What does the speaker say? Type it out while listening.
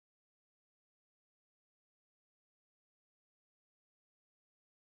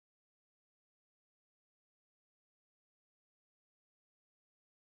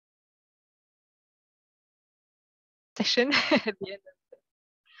session at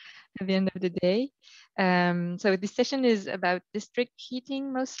the end of the day. So this session is about district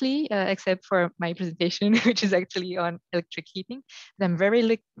heating mostly, except for my presentation, which is actually on electric heating. But I'm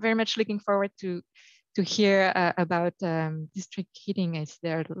very much looking forward to hear about district heating. As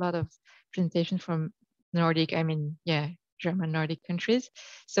there are a lot of presentations from Nordic, German Nordic countries.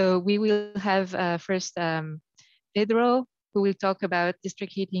 So we will have first Pedro, who will talk about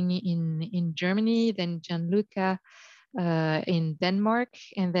district heating in Germany, then Gianluca in Denmark,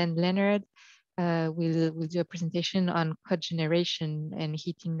 and then Leonard will do a presentation on cogeneration and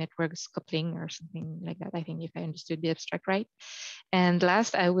heating networks coupling or something like that. I think if I understood the abstract right. And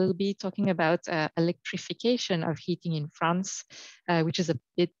last, I will be talking about electrification of heating in France, which is a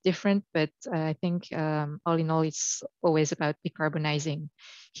bit different, but I think all in all, it's always about decarbonizing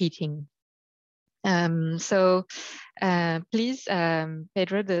heating. So please,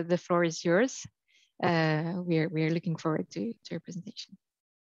 Pedro, the floor is yours. We're looking forward to your presentation.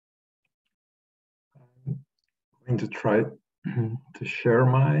 I'm going to try to share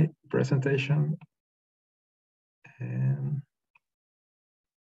my presentation. And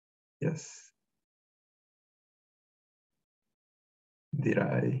yes. Did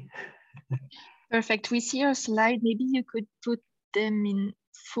I? Perfect. We see your slide. Maybe you could put them in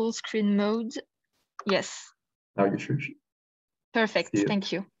full screen mode. Yes. Now you should. Perfect.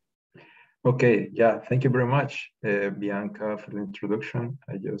 Thank you. Okay. Yeah. Thank you very much, Bianca, for the introduction.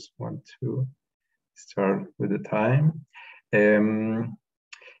 I just want to start with the time.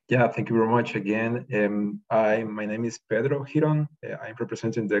 Yeah, thank you very much again. My name is Pedro Giron. I'm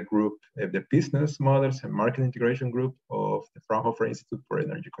representing the group, the Business Models and Market Integration Group of the Fraunhofer Institute for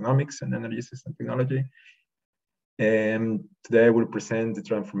Energy Economics and Energy System Technology. And today I will present the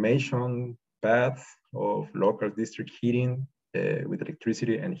transformation path of local district heating with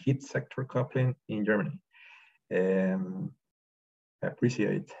electricity and heat sector coupling in Germany. I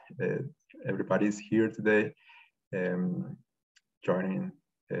appreciate everybody's here today joining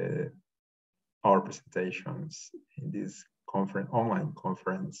our presentations in this online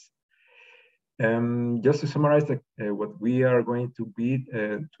conference. Just to summarize what we are going to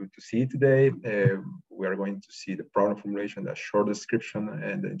see today, we are going to see the problem formulation, the short description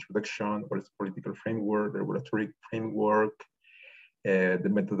and the introduction, what is the political framework, the regulatory framework, the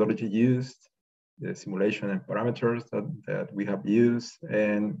methodology used, the simulation and parameters that we have used,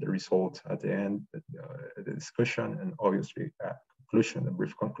 and the results at the end, the discussion, and obviously a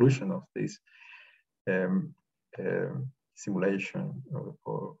brief conclusion of this simulation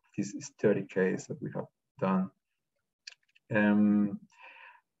or this study case that we have done.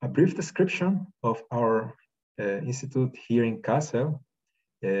 A brief description of our institute here in Kassel.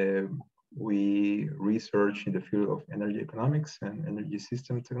 We research in the field of energy economics and energy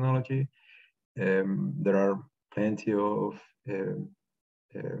system technology. There are plenty of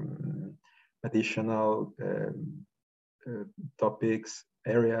additional topics,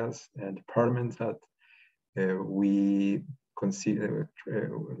 areas, and departments that we consider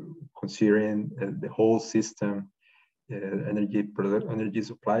considering the whole system, energy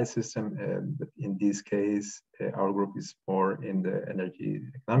supply system. But in this case, our group is more in the energy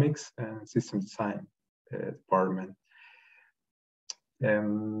economics and system design department.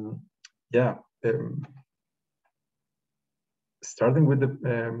 Starting with the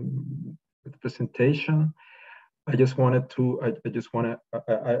presentation, I wanted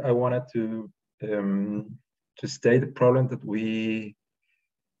to state the problem that we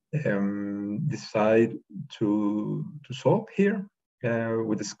decide to solve here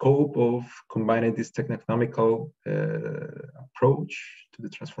with the scope of combining this techno-economical approach to the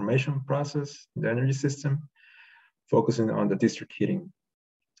transformation process in the energy system, focusing on the district heating.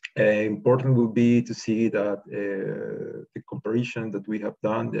 Important will be to see that the comparison that we have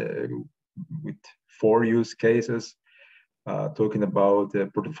done with 4 use cases, talking about the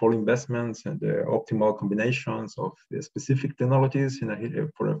portfolio investments and the optimal combinations of the specific technologies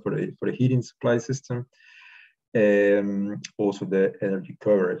for a heating supply system, also the energy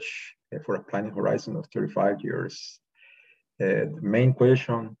coverage for a planning horizon of 35 years. The main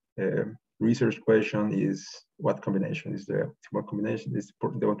question, research question, is what combination is the optimal combination, is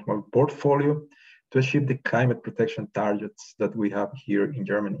the optimal portfolio to achieve the climate protection targets that we have here in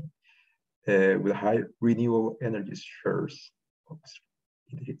Germany, with high renewable energy shares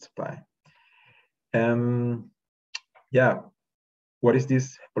in the heat supply. What is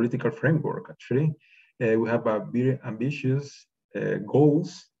this political framework? Actually, we have a very ambitious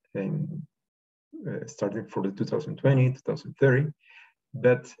goals starting for the 2020, 2030.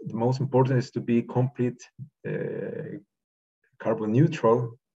 But the most important is to be complete carbon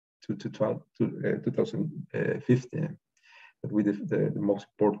neutral 2015. That we the most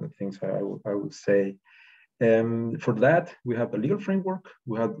important things I would say. For that, we have a legal framework.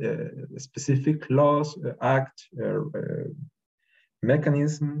 We have specific laws, act,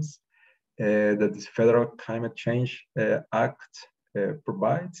 mechanisms that this Federal Climate Change Act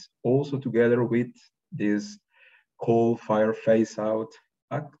provides. Also, together with this Coal Fire Phase Out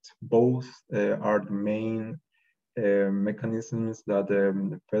Act, both are the main mechanisms that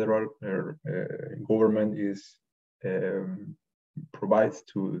the federal government is provides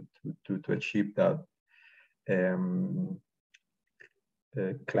to achieve that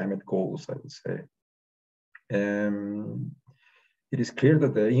climate goals, I would say. It is clear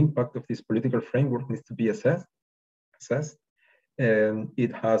that the impact of this political framework needs to be assessed, and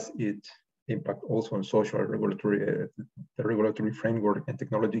it has its impact also on social regulatory, the regulatory framework and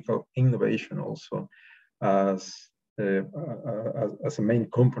technological innovation also as a main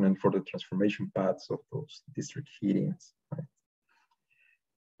component for the transformation paths of those district heatings. Right?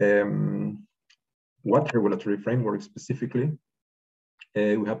 What regulatory framework specifically?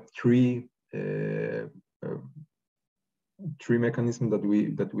 We have three mechanisms that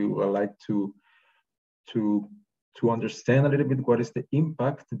we would like to understand a little bit what is the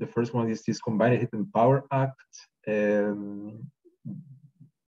impact. The first one is this Combined Heat and Power Act.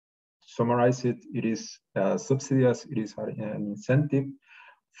 Summarize it, it is a subsidy, as it is an incentive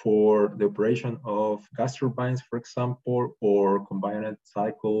for the operation of gas turbines, for example, or combined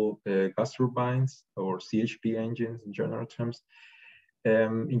cycle gas turbines or CHP engines in general terms.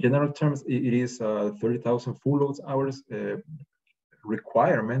 In general terms, it is 30,000 full load hours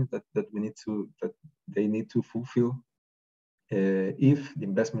requirement that they need to fulfill if the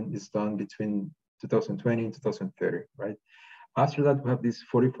investment is done between 2020 and 2030, right? After that, we have this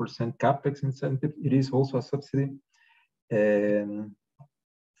 40% capex incentive. It is also a subsidy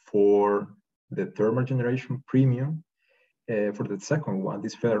for the thermal generation premium. For the second one,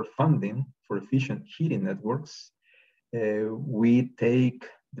 this federal funding for efficient heating networks, we take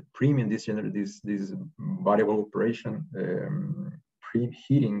the premium, this variable operation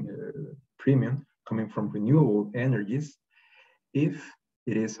heating premium coming from renewable energies. If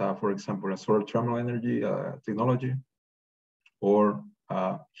it is, for example, a solar thermal energy technology or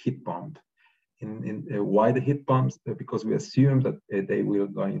a heat pump. Why the heat pumps? Because we assume that they will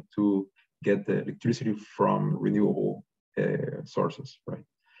going to get the electricity from renewable sources, right?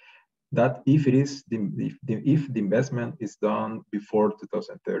 That if it is if the investment is done before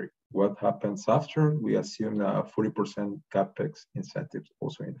 2030, what happens after? We assume a 40% capex incentives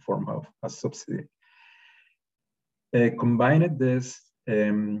also in the form of a subsidy. Combined this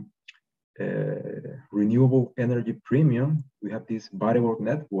renewable energy premium, we have this variable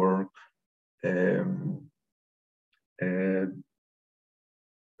network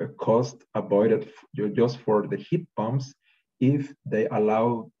cost avoided just for the heat pumps if they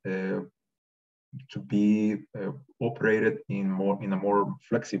allow to be operated in a more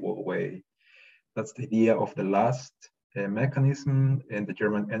flexible way. That's the idea of the last mechanism in the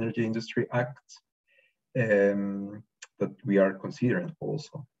German Energy Industry Act that we are considering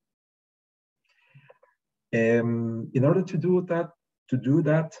also. In order to do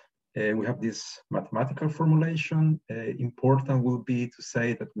that, we have this mathematical formulation. Important will be to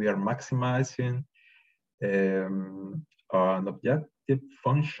say that we are maximizing an objective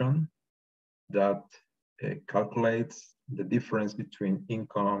function that calculates the difference between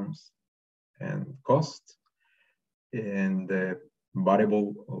incomes and costs. And the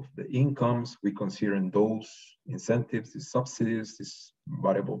variable of the incomes, we consider in those incentives, these subsidies, these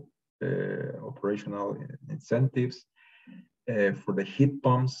variable operational incentives for the heat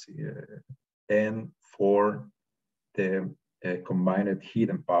pumps and for the combined heat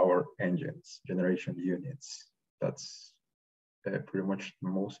and power engines, generation units. That's pretty much the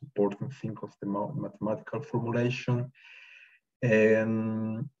most important thing of the mathematical formulation.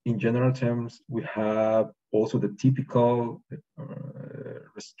 And in general terms, we have also the typical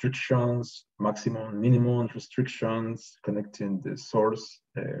restrictions, maximum, minimum restrictions connecting the source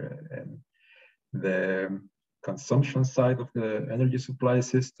and the consumption side of the energy supply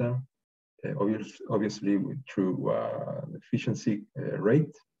system, obviously through efficiency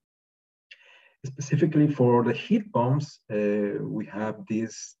rate. Specifically for the heat pumps, we have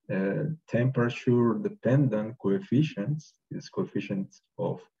these temperature-dependent coefficients. This coefficient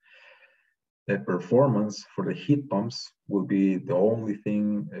of the performance for the heat pumps will be the only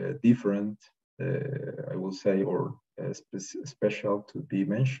thing different, I will say, or special to be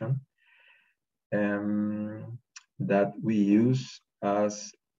mentioned, that we use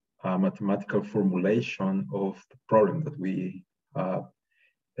as a mathematical formulation of the problem that we have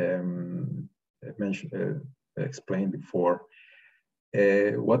explained before.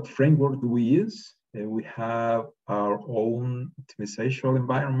 What framework do we use? We have our own optimization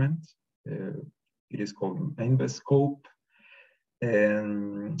environment. It is called InvestScope.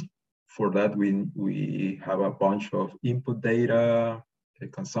 And for that, we have a bunch of input data,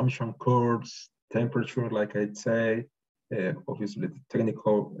 consumption curves, temperature, like I'd say, obviously the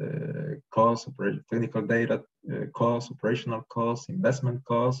technical cost, technical data cost, operational cost, investment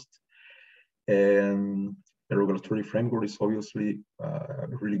cost, and the regulatory framework is obviously a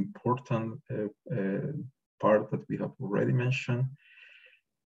really important part that we have already mentioned.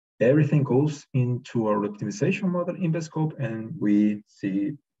 Everything goes into our optimization model InvestScope, and we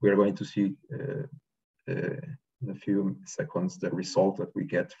are going to see in a few seconds the result that we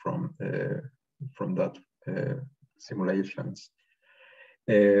get from that simulations.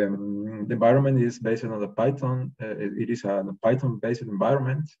 The environment is based on the Python. It is a Python-based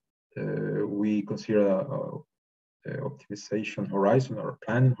environment. We consider a optimization horizon or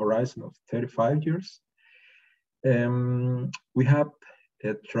planning horizon of 35 years. We have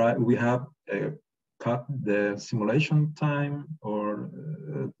cut the simulation time, or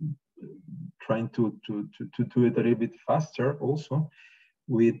trying to do it a little bit faster also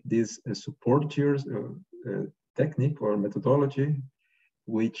with this support tiers technique or methodology,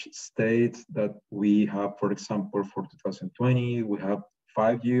 which states that we have, for example, for 2020, we have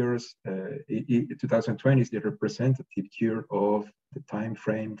 5 years. 2020 is the representative year of the time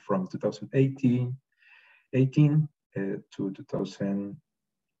frame from 2018 to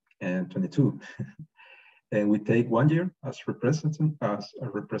 2022. And we take 1 year as a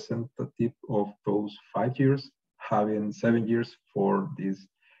representative of those 5 years, having 7 years for this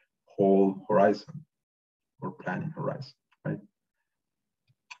whole horizon or planning horizon, right?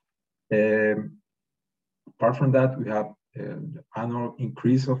 Apart from that, we have the annual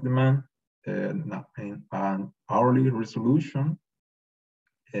increase of demand and an hourly resolution,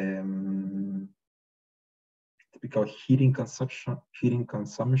 typical heating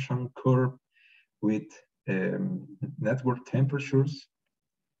consumption curve with network temperatures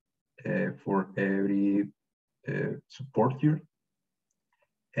for every support year,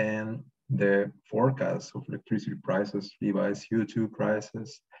 and the forecast of electricity prices, revised CO2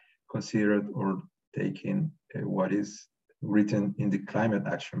 prices, considered or taking what is written in the climate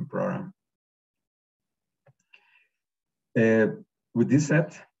action program. With this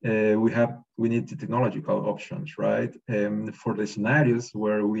set, we need the technological options, right? For the scenarios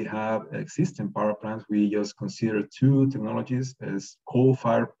where we have existing power plants, we just consider 2 technologies as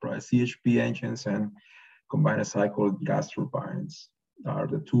coal-fired CHP engines and combined cycle gas turbines are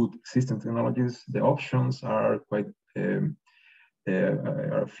the 2 existing technologies. The options are quite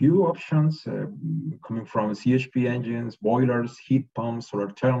are a few options coming from CHP engines, boilers, heat pumps, solar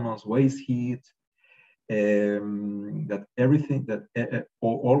thermals, waste heat. That everything that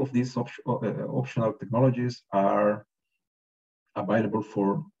all of these optional technologies are available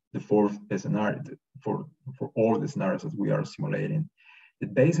for the 4th scenario, for all the scenarios that we are simulating. The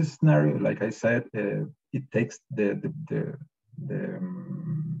basis scenario, like I said, it takes the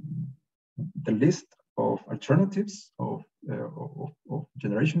list of alternatives of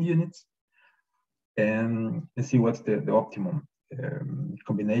generation units and see what's the optimum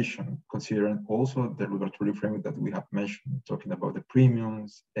combination, considering also the regulatory framework that we have mentioned, talking about the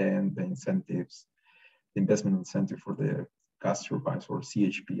premiums and the incentives, the investment incentive for the gas turbines or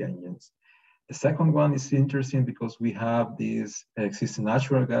CHP engines. The second one is interesting because we have this existing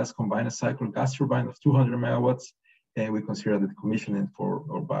natural gas combined cycle gas turbine of 200 megawatts, and we consider the commissioning for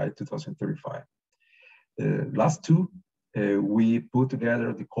or by 2035. The last 2, we put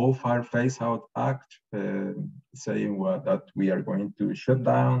together the Coal-Fired Phase-Out Act, saying that we are going to shut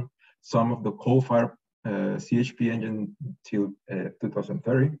down some of the coal-fired CHP engine till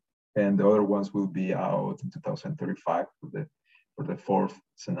 2030, and the other ones will be out in 2035 for the 4th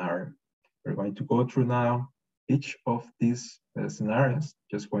scenario. We're going to go through now each of these scenarios,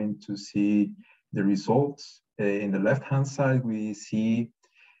 just going to see the results. In the left-hand side, we see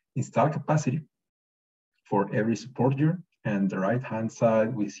installed capacity for every support year, and the right-hand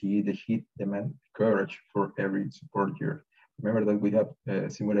side, we see the heat demand coverage for every support year. Remember that we have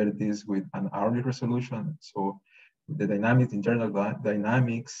simulated this with an hourly resolution, so the dynamics, internal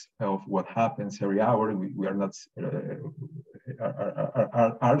dynamics of what happens every hour, we are not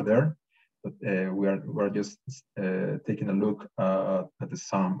are there, but we are just taking a look at the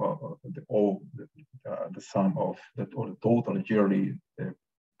sum of the sum of the total yearly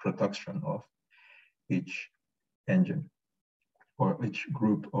production of each engine or each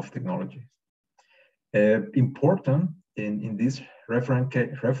group of technologies. Important in this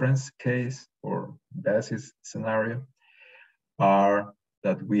reference case or basis scenario are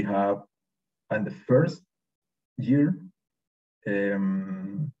that we have in the first year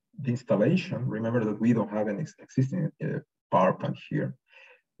the installation. Remember that we don't have an existing power plant here.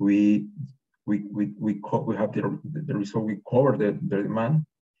 We have the result. We cover the demand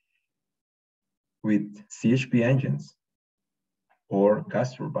with CHP engines or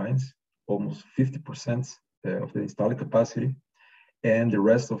gas turbines, almost 50% of the installed capacity, and the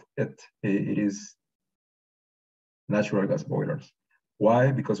rest of it is natural gas boilers.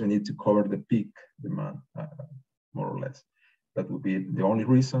 Why? Because we need to cover the peak demand, more or less. That would be the only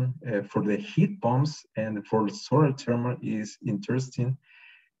reason. For the heat pumps and for solar thermal is interesting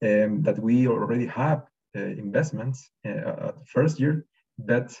that we already have investments at the first year,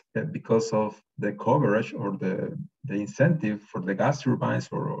 but because of the coverage or the incentive for the gas turbines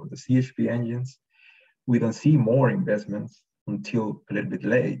or the CHP engines, we don't see more investments until a little bit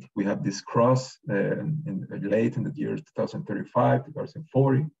late. We have this cross late in the years 2035,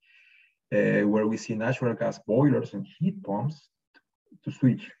 2040, where we see natural gas boilers and heat pumps to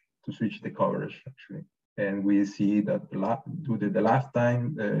switch the coverage, actually. And we see that due to the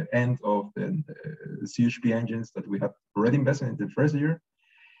lifetime end of the CHP engines that we have already invested in the first year,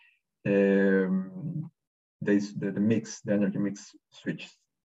 the energy mix switches,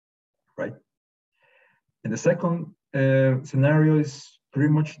 right? And the second scenario is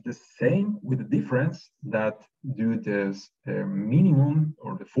pretty much the same, with the difference that due to the minimum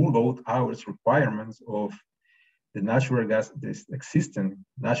or the full load hours requirements of the natural gas, this existing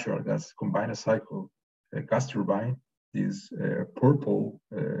natural gas combined cycle gas turbine, this purple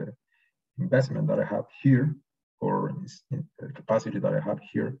investment that I have here, or this capacity that I have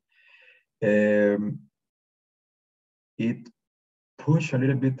here, it pushed a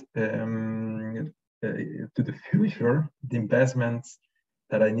little bit to the future the investments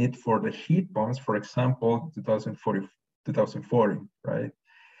that I need for the heat pumps, for example, 2040, right?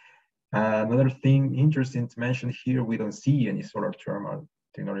 Another thing interesting to mention here, we don't see any solar thermal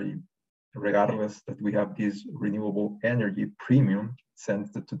technology, regardless that we have this renewable energy premium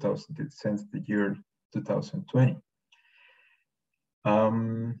since the year 2020.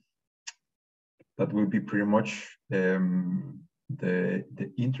 That will be pretty much the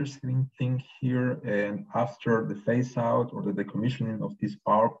interesting thing here. And after the phase out or the decommissioning of this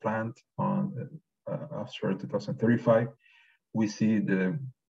power plant on after 2035, we see the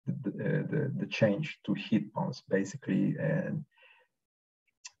change to heat pumps, basically, and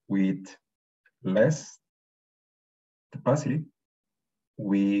with less capacity,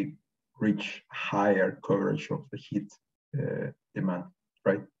 we reach higher coverage of the heat demand,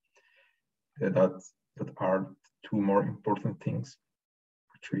 right? That are two more important things,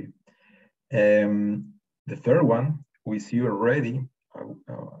 actually. The third one, we see already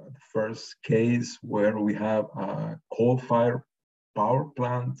the first case where we have a coal-fired power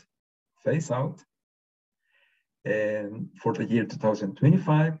plant phase out, and for the year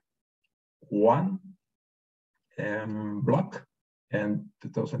 2025, one block, and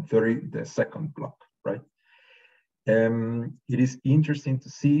 2030, the second block, right? It is interesting to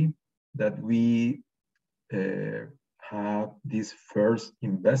see that we have this first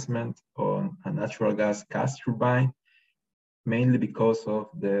investment on a natural gas turbine, mainly because of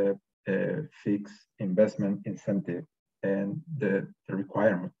the fixed investment incentive and the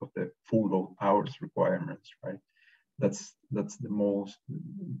requirement of the full load hours requirements, right? That's the most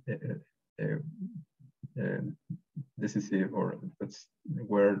decisive, or that's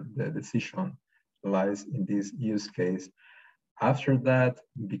where the decision lies in this use case. After that,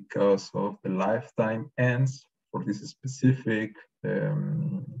 because of the lifetime ends for this specific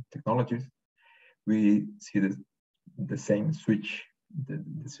technologies, we see the same switch, the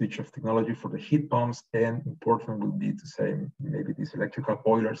switch of technology for the heat pumps, and important would be to say maybe these electrical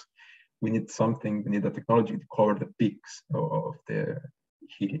boilers. We need a technology to cover the peaks of the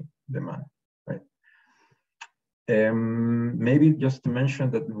heating demand, right? Maybe just to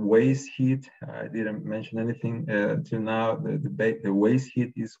mention that waste heat, I didn't mention anything till now. The waste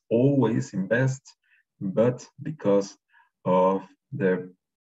heat is always invest, but because of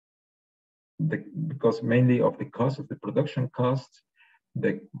because mainly of the cost of the production cost,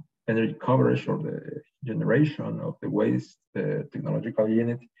 the energy coverage or the generation of the waste technological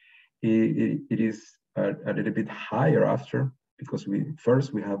unit, it is a little bit higher after, because we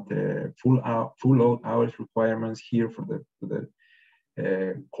have the full load hours requirements here for the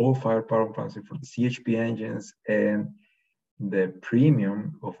coal-fired power plants and for the CHP engines, and the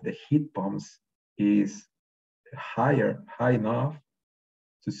premium of the heat pumps is high enough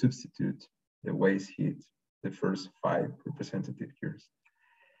to substitute the waste heat the first 5 representative years.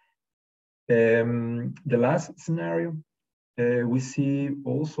 The last scenario, we see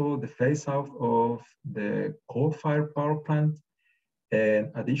also the phase out of the coal-fired power plant,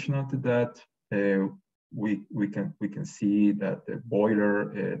 and additional to that, we can see that the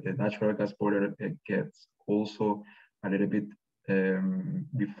boiler, the natural gas boiler, gets also a little bit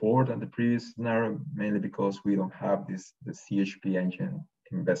before than the previous scenario, mainly because we don't have the CHP engine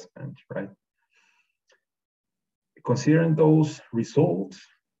investment, right? Considering those results,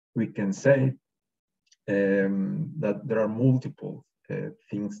 we can say that there are multiple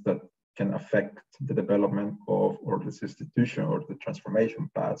things that can affect the development of, or the substitution or the transformation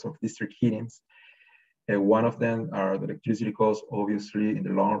paths of district heatings. One of them are the electricity costs, obviously, in the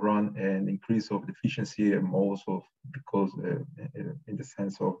long run, and increase of the efficiency, and also because in the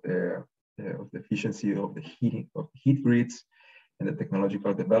sense of the efficiency of the heating of the heat grids and the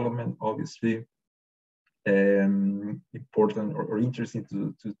technological development, obviously. Important or interesting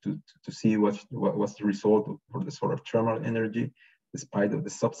to see what's the result for the solar thermal energy. Despite of the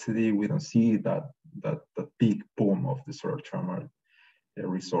subsidy, we don't see that big boom of the solar thermal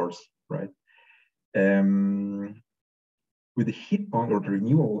resource, right? With the heat pump or the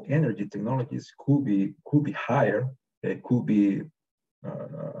renewable energy technologies could be higher. It could be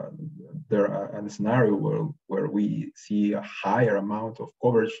there a scenario where we see a higher amount of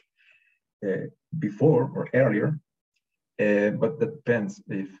coverage before or earlier, but that depends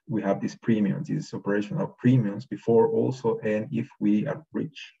if we have these premiums, these operational premiums before also, and if we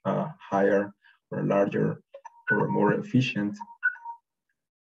reach a higher or larger or more efficient.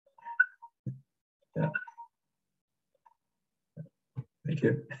 Yeah. Thank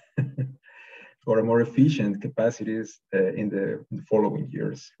you. Or more efficient capacities in the following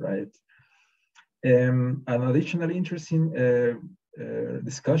years, right? An additional interesting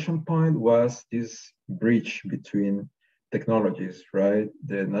discussion point was this bridge between technologies, right?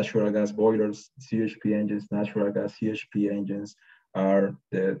 The natural gas boilers, CHP engines, natural gas CHP engines are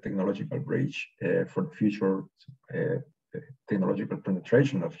the technological bridge for the future technological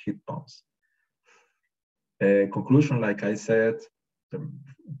penetration of heat pumps. Conclusion, like I said,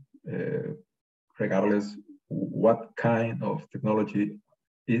 regardless what kind of technology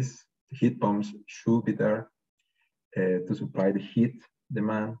is, the heat pumps should be there to supply the heat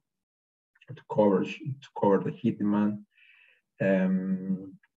demand, to cover the heat demand.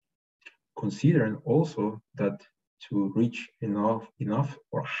 Considering also that to reach enough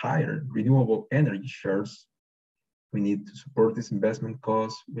or higher renewable energy shares, we need to support this investment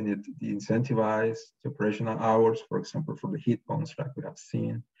costs. We need to incentivize the operational hours, for example, for the heat pumps like we have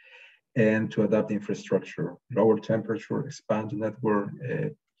seen, and to adapt the infrastructure, lower temperature, expand the network,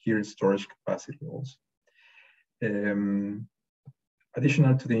 here storage capacity also.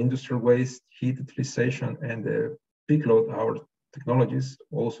 Additional to the industrial waste, heat utilization, and the peak load hour technologies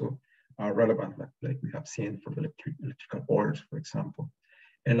also are relevant, like we have seen for the electrical boilers, for example.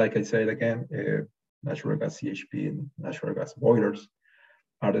 And like I said again, natural gas CHP and natural gas boilers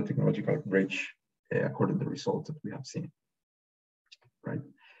are the technological bridge according to the results that we have seen, right?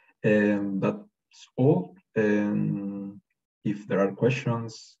 And that's all. And if there are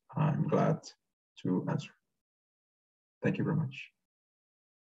questions, I'm glad to answer. Thank you very much.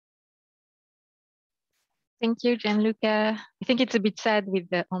 Thank you, Gianluca. I think it's a bit sad with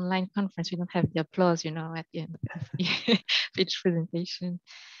the online conference. We don't have the applause, at the end of each presentation.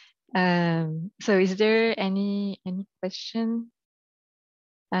 So is there any question?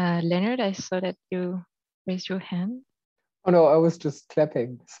 Leonard, I saw that you raised your hand. Oh no, I was just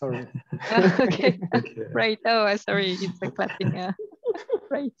clapping, sorry. Okay, right. Oh, sorry, it's a clapping,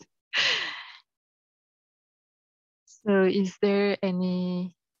 right. So is there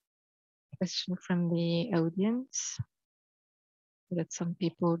any question from the audience? That some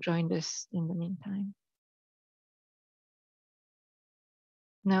people joined us in the meantime.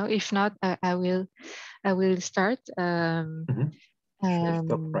 No, if not, I will start. Sure,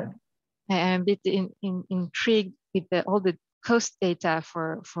 stop, right. I am a bit intrigued with all the cost data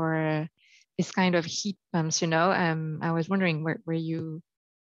for this kind of heat pumps. I was wondering where you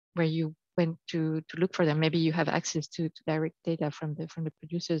went to look for them. Maybe you have access to direct data from the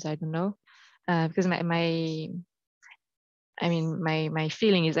producers. I don't know, because my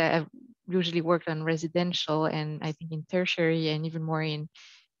feeling is that I've usually worked on residential, and I think in tertiary and even more in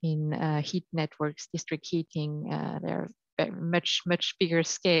heat networks, district heating. They're much bigger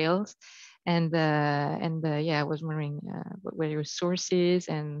scales, and yeah, I was wondering what were your sources,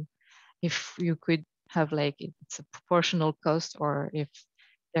 and if you could have it's a proportional cost, or if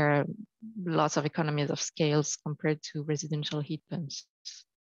there are lots of economies of scales compared to residential heat pumps.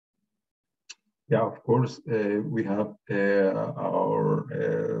 Yeah, of course, we have our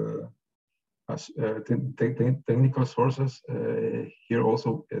technical sources. Here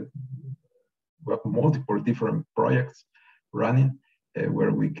also, we have multiple different projects running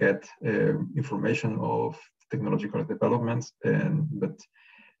where we get information of technological developments, but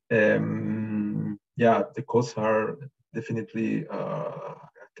yeah, the costs are definitely a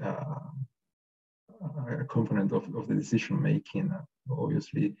component of the decision making.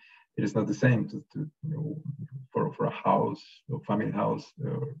 Obviously, it is not the same for a house or family house.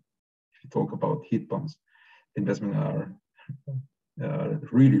 If you talk about heat pumps, investment are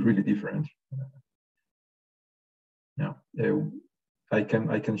really different. Yeah, I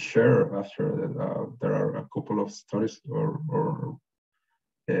can share after that there are a couple of studies or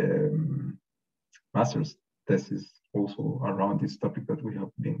master's thesis also around this topic that we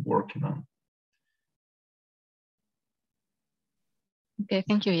have been working on. Okay,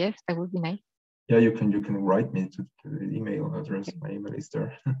 thank you. Yes, that would be nice. Yeah, you can write me to the email address. Okay. My email is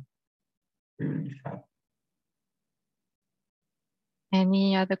there. We will be glad.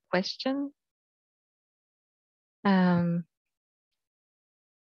 Any other questions?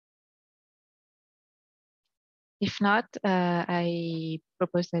 If not, I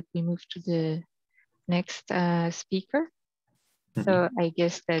propose that we move to the next speaker. Mm-hmm. So I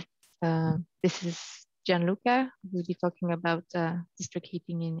guess that this is Gianluca. We'll be talking about district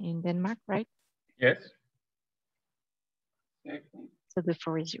heating in Denmark, right? Yes. So the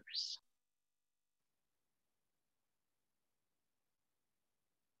floor is yours.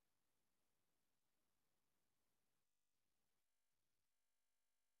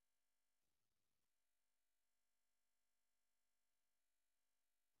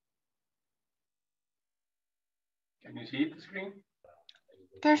 Can you see the screen?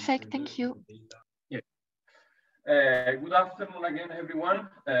 Perfect, thank you. Yeah. Good afternoon again, everyone.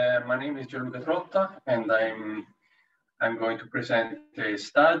 My name is Gianluca Trotta, and I'm going to present a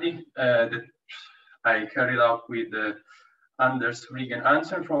study that I carried out with Anders, Rhiger, and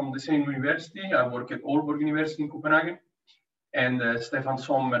Hansen from the same university. I work at Aalborg University in Copenhagen, and Stephan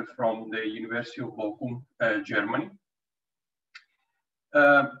Sommer from the University of Bochum, Germany.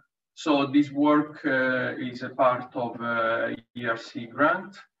 So this work is a part of ERC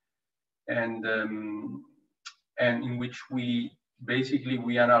grant, and in which we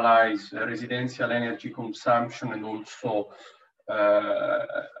basically analyze residential energy consumption and also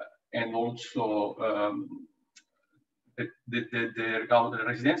the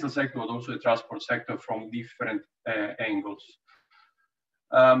residential sector, but also the transport sector from different angles.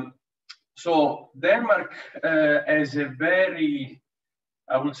 So Denmark has a very,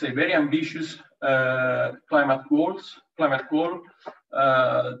 I would say, very ambitious climate goal.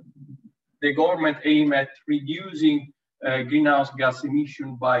 The government aim at reducing greenhouse gas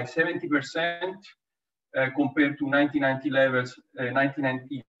emission by 70% compared to 1990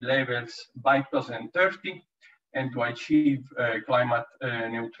 levels by 2030, and to achieve climate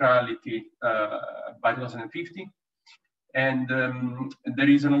neutrality by 2050. And there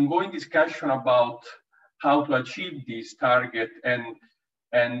is an ongoing discussion about how to achieve this target, and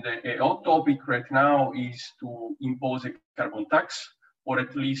a hot topic right now is to impose a carbon tax, or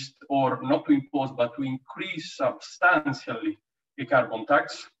at least, or not to impose, but to increase substantially a carbon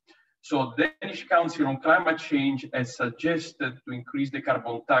tax. So the Danish Council on Climate Change has suggested to increase the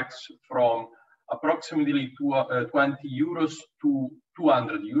carbon tax from approximately 20 euros to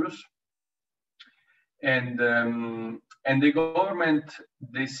 200 euros. And the government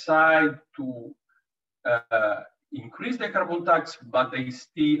decide to increase the carbon tax, but they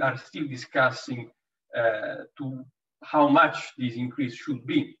are still discussing to how much this increase should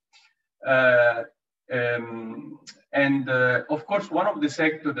be. Of course, one of the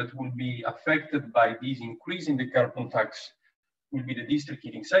sectors that will be affected by this increase in the carbon tax will be the district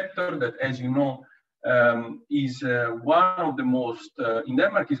heating sector, that, as you know, is one of the most, in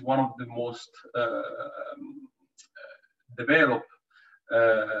Denmark, is one of the most developed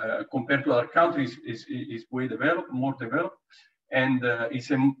compared to other countries, is way developed, more developed, and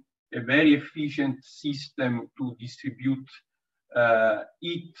it's a very efficient system to distribute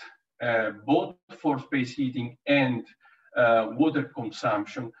heat, both for space heating and water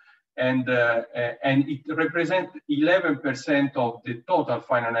consumption, and it represents 11% of the total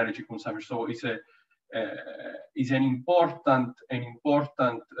final energy consumption. So it's an important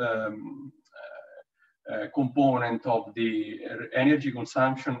component of the energy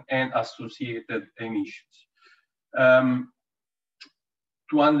consumption and associated emissions.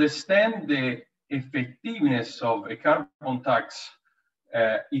 To understand the effectiveness of a carbon tax,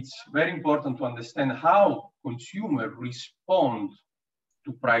 it's very important to understand how consumers respond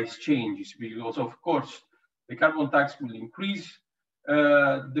to price changes, because of course the carbon tax will increase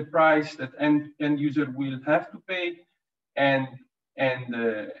the price that end user will have to pay, and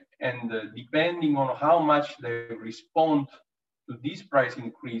depending on how much they respond to this price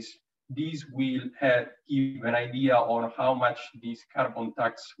increase, this will give an idea on how much this carbon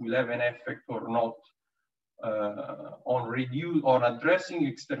tax will have an effect or not on addressing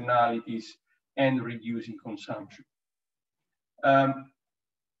externalities and reducing consumption.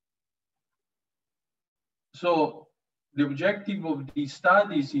 So the objective of these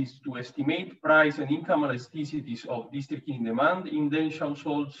studies is to estimate price and income elasticities of district heating demand in Danish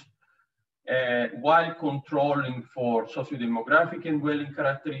households while controlling for socio-demographic and dwelling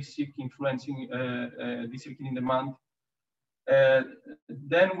characteristics influencing district heating demand.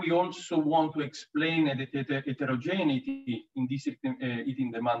 Then we also want to explain the heterogeneity in district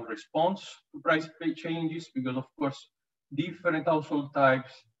heating demand response to price changes, because of course different household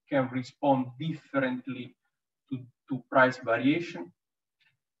types can respond differently to price variation.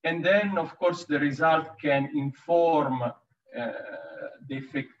 And then of course the result can inform the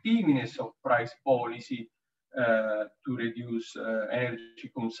effectiveness of price policy to reduce energy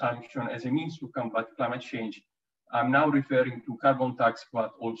consumption as a means to combat climate change. I'm now referring to carbon tax,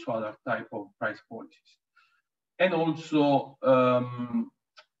 but also other type of price policies. And also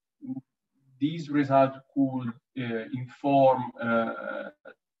these results could inform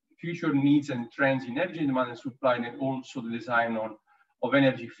future needs and trends in energy demand and supply, and also the design of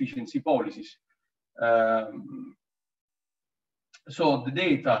energy efficiency policies. So the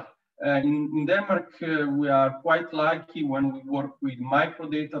data. In Denmark, we are quite lucky when we work with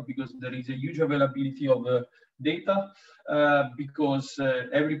microdata, because there is a huge availability of data, because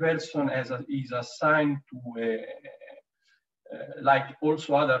every person is assigned to like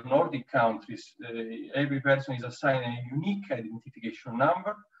also other Nordic countries, every person is assigned a unique identification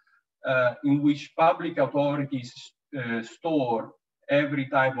number in which public authorities store every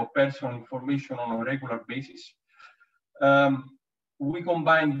type of personal information on a regular basis. We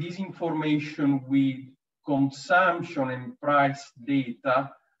combine this information with consumption and price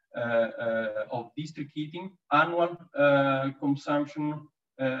data of district heating, annual consumption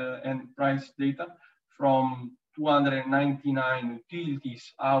and price data from 299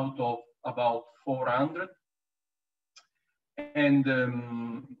 utilities out of about 400. And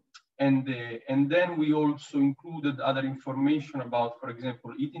then we also included other information about, for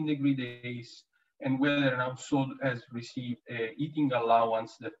example, heating degree days, and whether an household has received a heating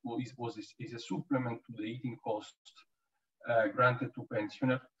allowance that is a supplement to the heating cost granted to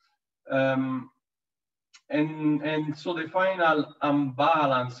pensioners. And so the final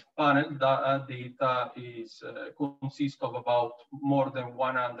unbalanced panel data consists of about more than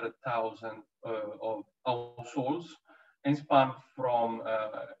 100,000 of households, and span from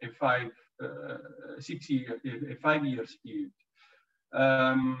a 5 years period.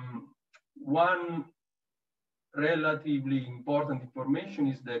 One relatively important information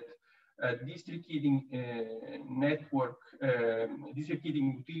is that district heating network, district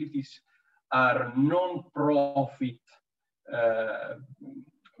heating utilities are non-profit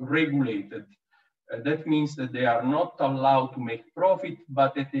regulated. That means that they are not allowed to make profit,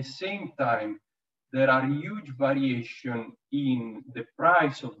 but at the same time, there are huge variation in the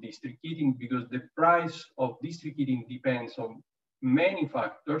price of district heating, because the price of district heating depends on many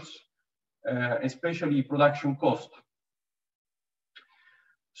factors, especially production cost.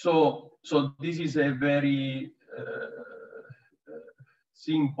 So this is a very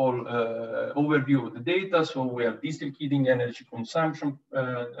simple overview of the data. So we have district heating, energy consumption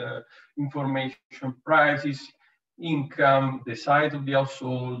information, prices, income, the size of the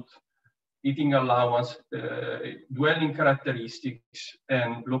household, heating allowance, dwelling characteristics,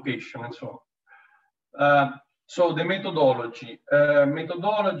 and location, and so on. So the methodology.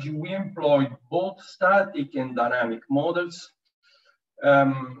 We employed both static and dynamic models.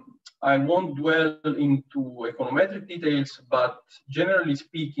 I won't dwell into econometric details, but generally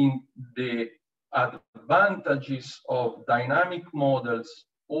speaking, the advantages of dynamic models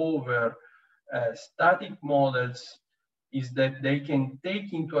over static models is that they can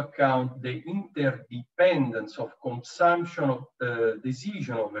take into account the interdependence of consumption of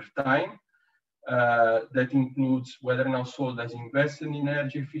decision over time. That includes whether an household has invested in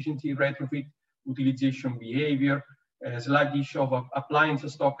energy efficiency, retrofit, utilization behavior, sluggish of appliance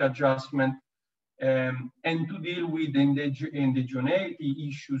stock adjustment, and to deal with the indigeneity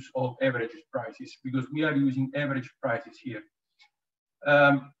issues of average prices, because we are using average prices here.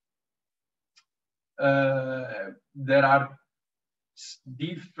 There are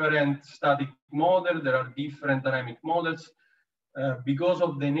different static models, there are different dynamic models. because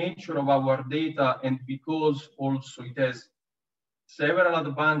of the nature of our data and because also it has several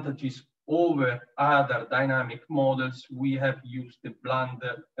advantages over other dynamic models, we have used the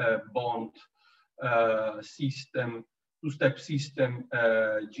blended bond system, two-step system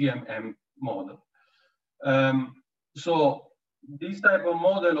GMM model. So this type of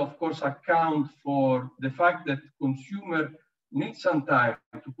model, of course, account for the fact that consumer needs some time,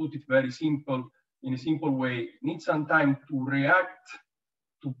 to put it very simple, in a simple way, needs some time to react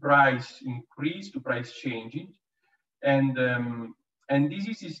to price increase, to price changing. And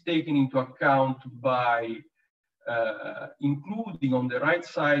this is taken into account by including on the right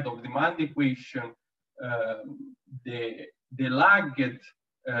side of the demand equation the lagged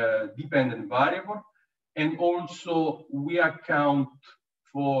dependent variable, and also we account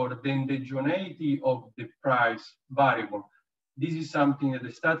for the endogeneity of the price variable. This is something that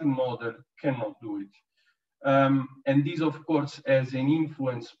the static model cannot do it. And this, of course, has an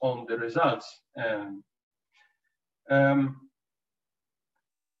influence on the results.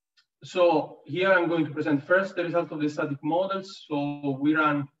 So here I'm going to present first the result of the static models. So we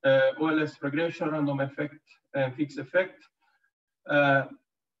run OLS regression, random effect, and fixed effect.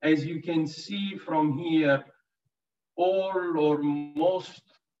 As you can see from here, all or most,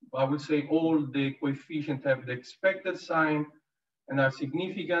 I would say all the coefficients have the expected sign and are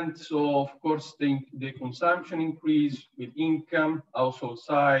significant. So of course, the consumption increase with income, household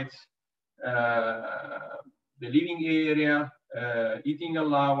size, the living area, eating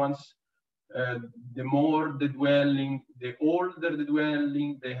allowance, the more the dwelling, the older the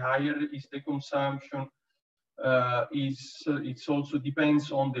dwelling, the higher is the consumption. It also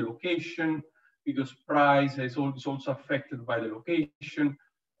depends on the location, because price is also affected by the location,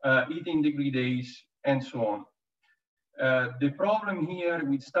 eating degree days, and so on. The problem here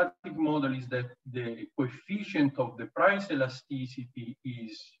with static model is that the coefficient of the price elasticity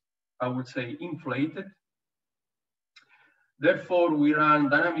is, I would say, inflated. Therefore, we run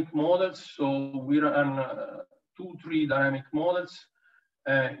dynamic models. So we run 2-3 dynamic models,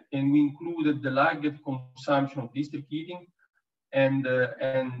 and we included the lagged consumption of district heating, and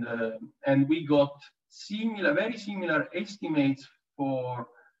we got very similar estimates for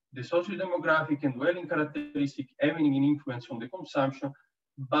the socio-demographic and dwelling characteristic having an influence on the consumption,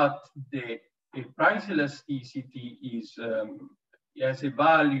 but the price elasticity is has a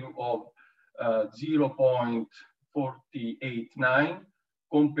value of 0.489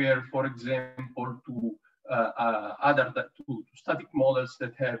 compared, for example, to to static models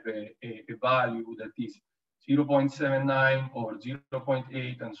that have a value that is 0.79 or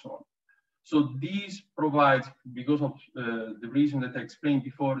 0.8 and so on. So these provide, because of the reason that I explained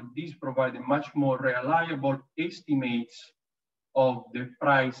before, these provide a much more reliable estimates of the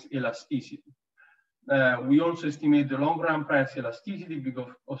price elasticity. We also estimate the long-run price elasticity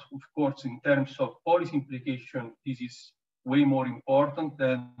because, of course, in terms of policy implication, this is way more important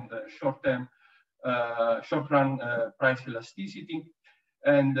than the short-run price elasticity.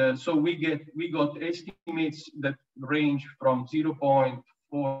 And so we got estimates that range from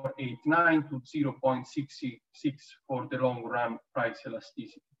 0.489 to 0.66 for the long-run price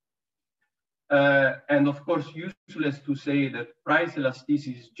elasticity. And of course, useless to say that price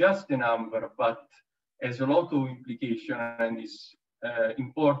elasticity is just a number, but has a lot of implication and is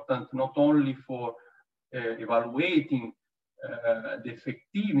important not only for evaluating the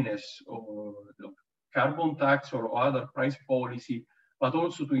effectiveness of the carbon tax or other price policy, but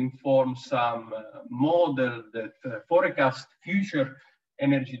also to inform some model that forecast future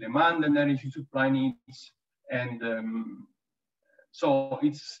energy demand and energy supply needs. And so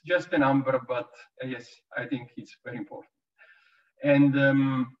it's just a number, but yes, I think it's very important. And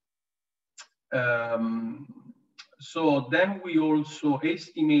so then we also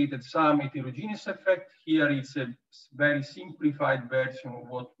estimated some heterogeneous effect. Here it's a very simplified version of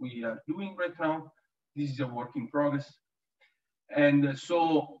what we are doing right now. This is a work in progress. And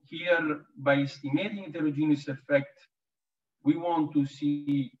so here, by estimating heterogeneous effect, we want to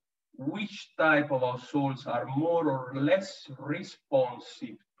see which type of households are more or less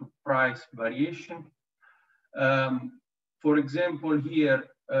responsive to price variation. For example, here,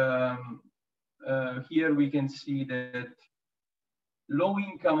 here we can see that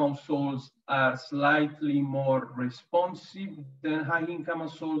low-income households are slightly more responsive than high-income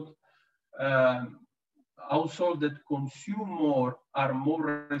households. Households that consume more are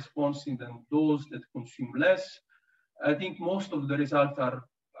more responsive than those that consume less. I think most of the results are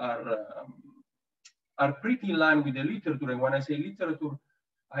pretty in line with the literature. And when I say literature,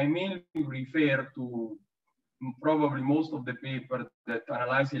 I mainly refer to probably most of the papers that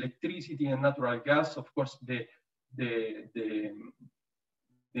analyze electricity and natural gas. Of course, the the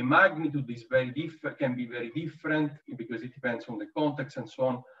magnitude is can be very different because it depends on the context and so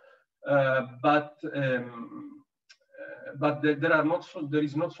on. But there are not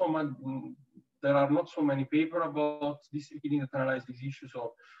so many papers about district heating that analyze this issue.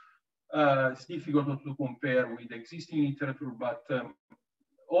 So it's difficult to compare with existing literature, but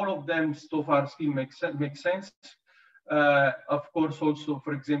all of them so far still make sense. Of course, also,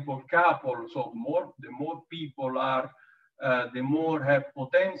 for example, couple. So the more people are, the more have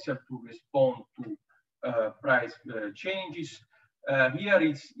potential to respond to price changes.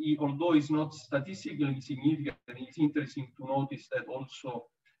 Here, although it's not statistically significant, it's interesting to notice that also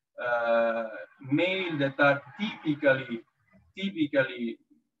males that are typically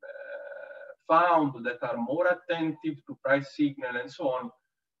found that are more attentive to price signal and so on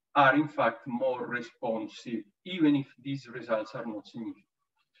are in fact more responsive, even if these results are not significant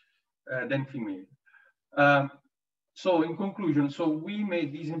than female. So in conclusion, so we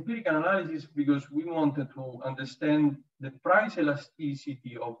made this empirical analysis because we wanted to understand the price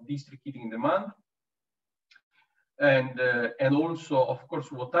elasticity of district heating demand, and also, of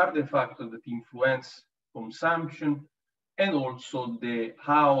course, what are the factors that influence consumption, and also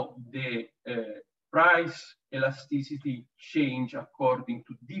how the price elasticity change according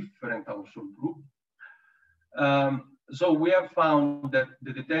to different household groups. So we have found that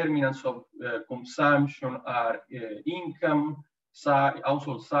the determinants of consumption are income,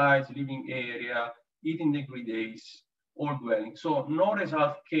 household size, living area, heating degree days, or dwelling. So no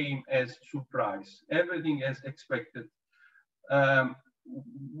result came as surprise. Everything as expected.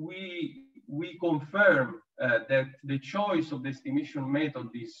 We confirm that the choice of the estimation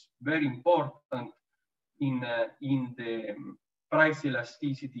method is very important in the price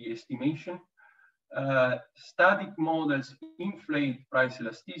elasticity estimation. Static models inflate price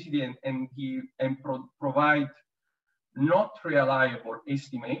elasticity and provide not reliable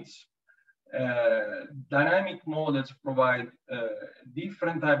estimates. Dynamic models provide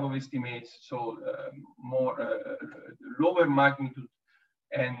different type of estimates, so lower magnitude,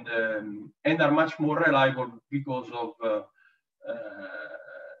 and are much more reliable because of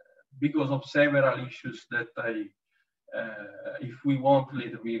several issues that if we want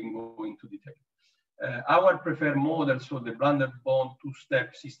later, we can go into detail. Our preferred model, so the blended bond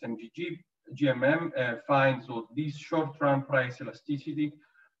two-step system GMM, finds this short-run price elasticity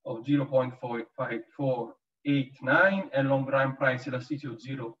of 0.5489 and long-run price elasticity of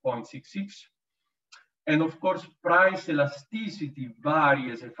 0.66. And of course, price elasticity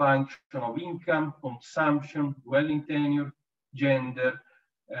varies as a function of income, consumption, dwelling tenure, gender.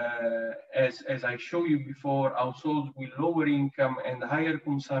 As I showed you before, households with lower income and higher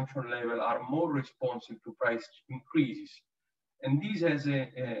consumption level are more responsive to price increases. And this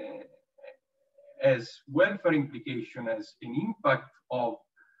has welfare implication, as an impact of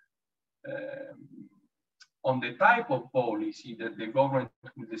on the type of policy that the government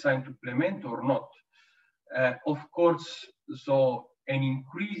will decide to implement or not. Of course, so an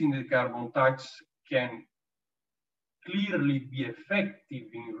increase in the carbon tax can clearly be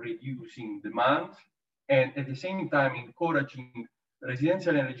effective in reducing demand and at the same time encouraging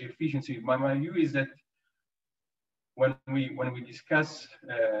residential energy efficiency. My view is that when we discuss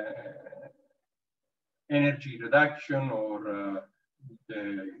energy reduction or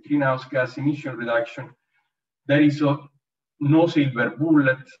the greenhouse gas emission reduction, there is no silver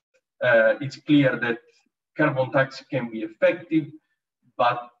bullet. It's clear that carbon tax can be effective,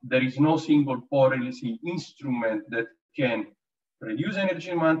 but there is no single policy instrument that can reduce energy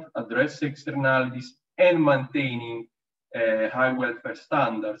demand, address externalities, and maintaining high welfare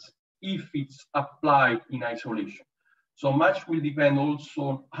standards if it's applied in isolation. So much will depend also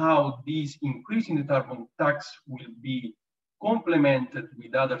on how this increase in the carbon tax will be complemented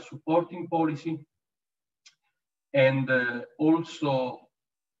with other supporting policy. And also,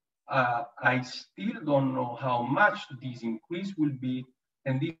 I still don't know how much this increase will be,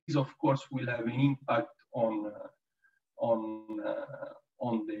 and this, of course, will have an impact on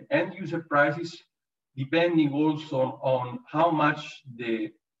the end user prices, depending also on how much the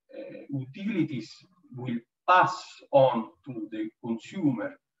utilities will pass on to the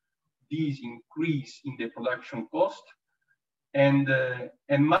consumer this increase in the production cost, and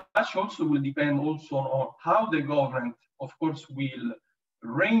much also will depend also on how the government, of course, will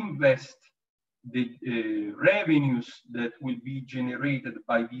reinvest the revenues that will be generated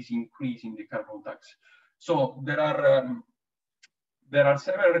by this increase in the carbon tax. So there are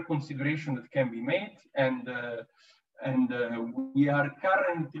several considerations that can be made, and we are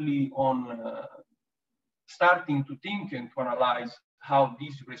currently on starting to think and to analyze how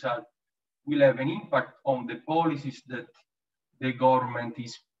these results will have an impact on the policies that the government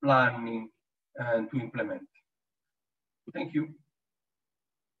is planning to implement. Thank you.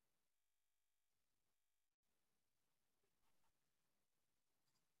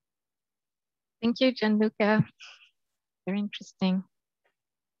 Thank you, Gianluca. Very interesting.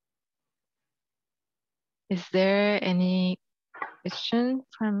 Is there any question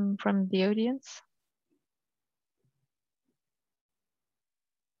from the audience?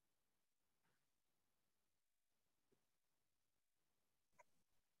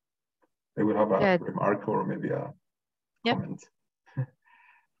 They will have a remark or maybe a comment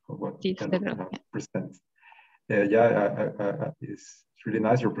of what Gianluca presents. It's really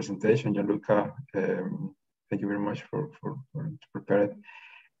nice, your presentation, Gianluca. Thank you very much for prepare it.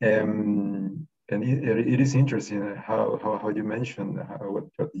 And it is interesting how you mentioned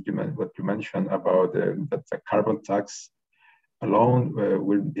what you mentioned about that the carbon tax alone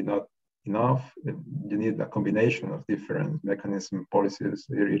will be not enough. You need a combination of different mechanism policies.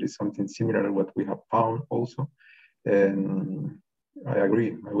 It is something similar to what we have found also. And I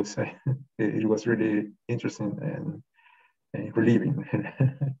agree, I would say. It was really interesting and relieving.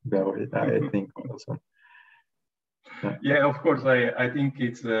 I think also. Yeah, of course, I think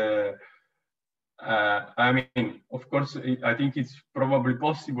it's, I mean, of course, I think it's probably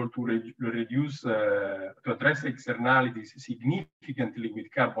possible to reduce, to address externalities significantly with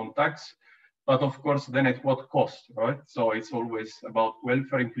carbon tax, but of course, then at what cost, right? So it's always about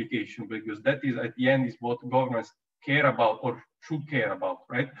welfare implication, because that is at the end is what governments care about or should care about,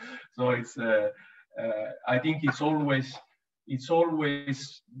 right? So it's, I think it's always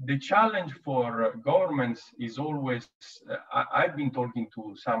the challenge for governments is always, I've been talking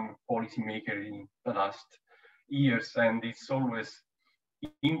to some policymakers in the last years, and it's always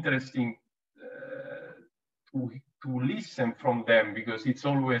interesting to listen from them, because it's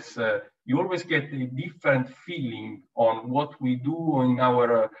always, you always get a different feeling on what we do in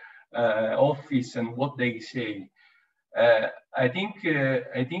our office and what they say. I think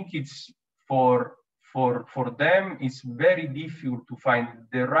it's for them, it's very difficult to find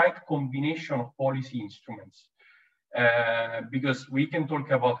the right combination of policy instruments, because we can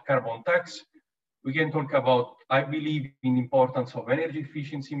talk about carbon tax, we can talk about, I believe, in the importance of energy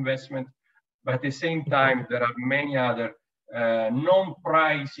efficiency investment, but at the same time, there are many other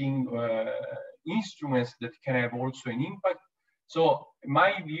non-pricing instruments that can have also an impact. So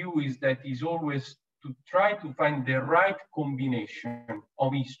my view is that is always to try to find the right combination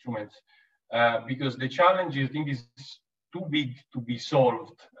of instruments. Because the challenge, I think, is too big to be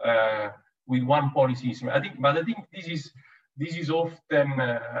solved with one policy instrument. I think this is often,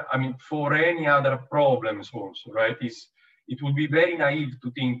 I mean, for any other problems also, right? It would be very naive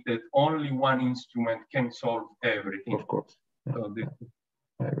to think that only one instrument can solve everything. Of course. Yeah. So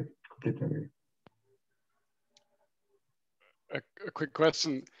I agree. Completely agree. A quick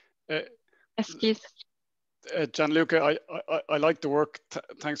question. Yes, please. Gianluca, I like the work.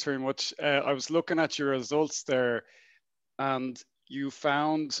 Thanks very much. I was looking at your results there, and you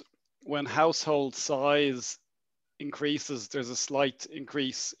found when household size increases, there's a slight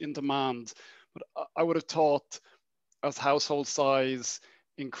increase in demand. But I would have thought as household size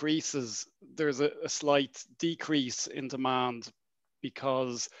increases, there's a slight decrease in demand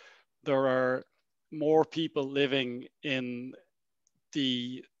because there are more people living in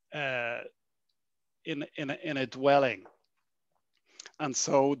the in a dwelling, and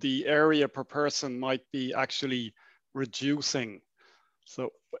so the area per person might be actually reducing.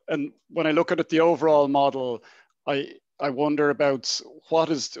 So, and when I look at it, the overall model, I wonder about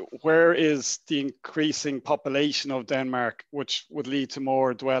where is the increasing population of Denmark, which would lead to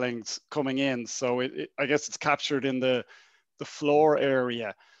more dwellings coming in. So I guess it's captured in the floor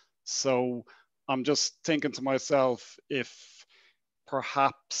area. So I'm just thinking to myself, if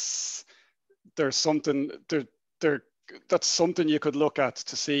perhaps there's something that's something you could look at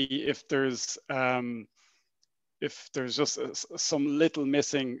to see if there's just some little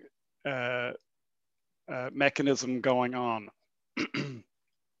missing mechanism going on.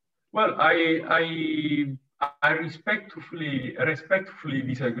 Well, I respectfully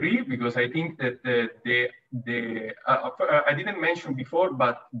disagree, because I think that I didn't mention before,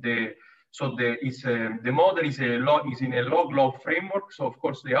 but the model is in a log framework. So of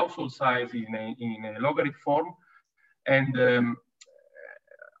course the household size is in a logarithm form, and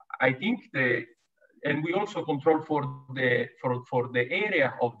I think and we also control for the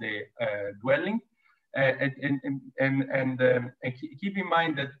area of the dwelling. And keep in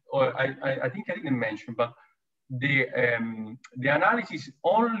mind that I think I didn't mention, but the analysis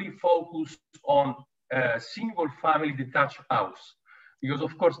only focused on single family detached house. because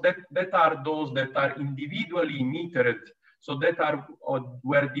of course that are those that are individually metered. So that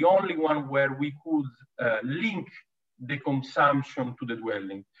were the only one where we could link the consumption to the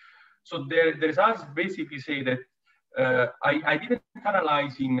dwelling. So the results basically say that I didn't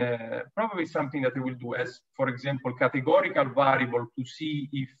analyze in probably something that I will do as, for example, categorical variable to see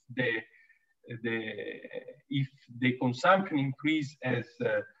if the consumption increase as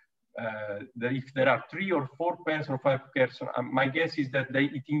if there are 3 or 4 persons or 5 persons. My guess is that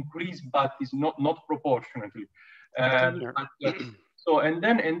it increased, but is not proportionately. So and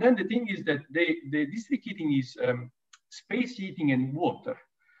then the thing is that the district heating is space heating and water.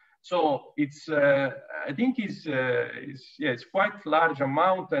 So it's I think it's quite large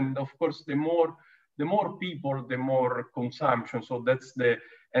amount, and of course the more people, the more consumption. So that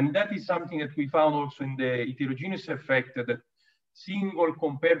is something that we found also in the heterogeneous effect, that single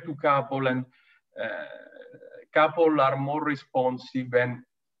compared to couple, and couple are more responsive, and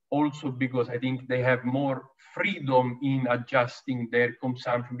also because I think they have more freedom in adjusting their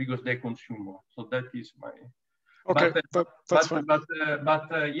consumption because they consume more. So that is my. Okay, that's fine. But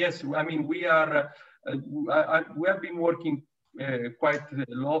yes, I mean we are we have been working quite a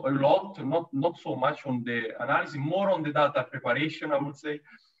lot, not so much on the analysis, more on the data preparation, I would say.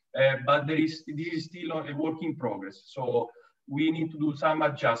 But this is still a work in progress. So we need to do some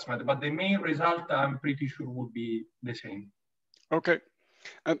adjustment. But the main result, I'm pretty sure, would be the same. Okay,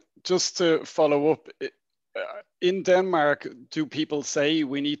 and just to follow up, in Denmark, do people say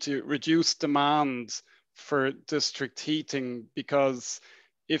we need to reduce demand for district heating, because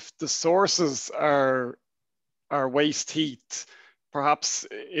if the sources are waste heat, perhaps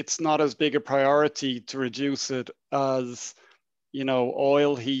it's not as big a priority to reduce it as, you know,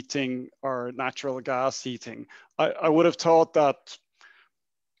 oil heating or natural gas heating? I would have thought that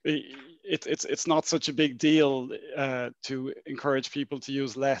it's not such a big deal to encourage people to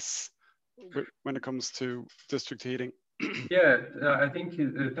use less when it comes to district heating. Yeah, I think,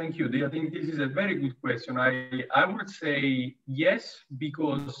 thank you. I think this is a very good question. I would say yes,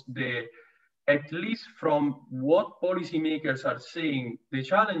 because at least from what policymakers are saying, the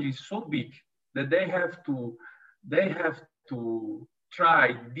challenge is so big that they have to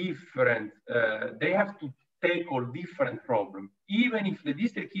try different, they have to tackle different problems. Even if the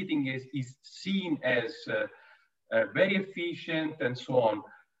district heating is seen as very efficient and so on,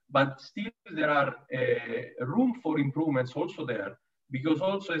 but still there are room for improvements also there, because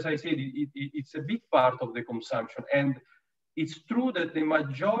also, as I said, it's a big part of the consumption. And it's true that the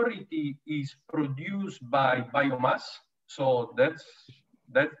majority is produced by biomass. So there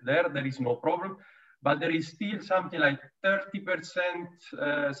is no problem, but there is still something like 30%,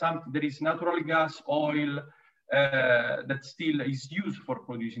 there is natural gas, oil, that still is used for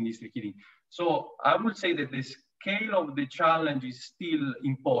producing district heating. So I would say that the scale of the challenge is still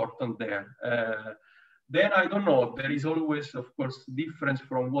important there. Then I don't know, there is always, of course, difference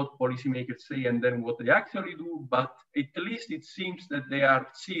from what policymakers say and then what they actually do, but at least it seems that they are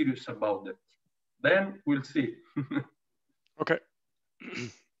serious about it. Then we'll see. Okay.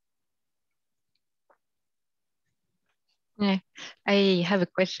 Yeah, I have a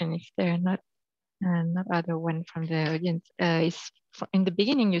question if there are not other one from the audience. In the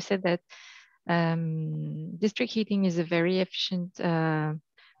beginning, you said that district heating is a very efficient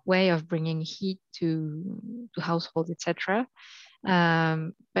way of bringing heat to households, etc.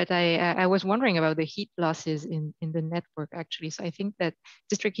 But I was wondering about the heat losses in the network, actually. So I think that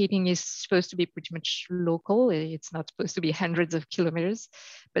district heating is supposed to be pretty much local. It's not supposed to be hundreds of kilometers.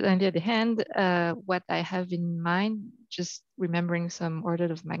 But on the other hand, what I have in mind, just remembering some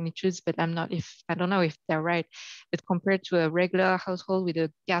order of magnitudes, but I don't know if they're right. But compared to a regular household with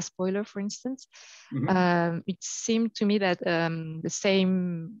a gas boiler, for instance, it seemed to me that the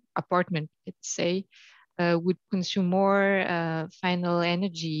same apartment, let's say, would consume more final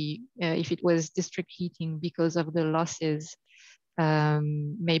energy if it was district heating because of the losses,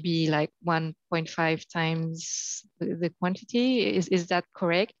 maybe like 1.5 times the quantity. Is that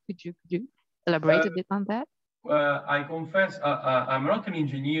correct? Could you elaborate a bit on that? I confess, I'm not an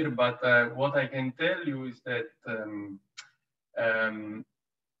engineer, but what I can tell you is that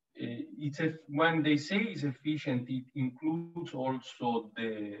when they say it's efficient, it includes also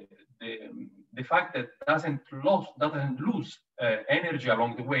the fact that doesn't lose energy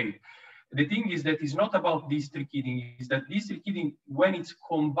along the way. The thing is that it's not about district heating. Is that district heating, when it's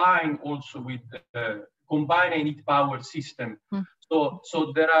combined also with combined and heat power system. So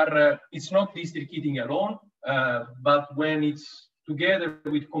there are it's not district heating alone, but when it's together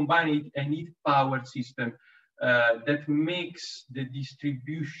with combined and heat power system, that makes the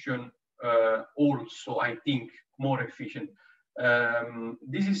distribution also, I think, more efficient.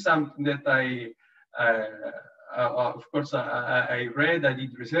 This is something that of course, I read, I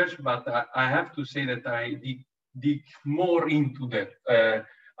did research, but I have to say that I dig more into that.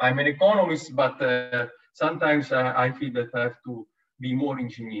 I'm an economist, but sometimes I feel that I have to be more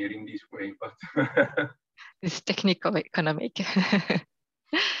engineer in this way. But it's technical economic.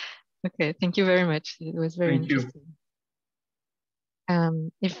 Okay, thank you very much. It was very interesting.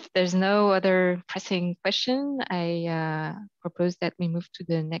 If there's no other pressing question, I propose that we move to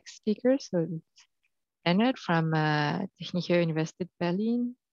the next speaker. So Leonard from Technische Universität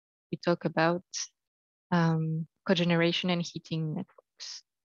Berlin. We talk about cogeneration and heating networks.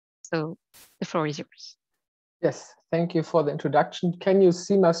 So the floor is yours. Yes, thank you for the introduction. Can you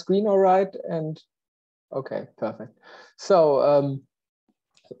see my screen all right? And okay, perfect. So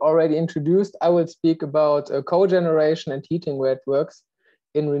already introduced, I will speak about cogeneration and heating networks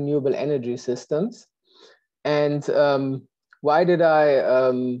in renewable energy systems. And why did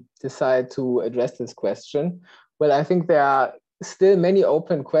I decide to address this question? Well, I think there are still many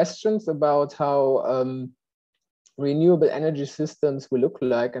open questions about how renewable energy systems will look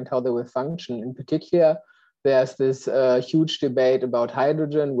like and how they will function. In particular, there's this huge debate about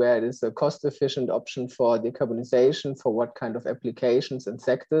hydrogen, where it is a cost-efficient option for decarbonization, for what kind of applications and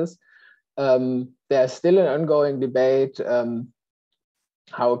sectors. There's still an ongoing debate,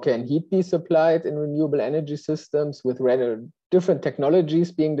 how can heat be supplied in renewable energy systems, with different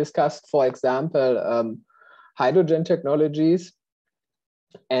technologies being discussed, for example, hydrogen technologies.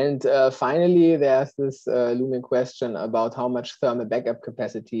 And finally, there's this looming question about how much thermal backup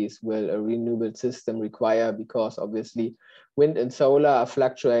capacities will a renewable system require, because obviously wind and solar are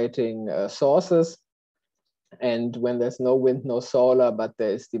fluctuating sources. And when there's no wind, no solar, but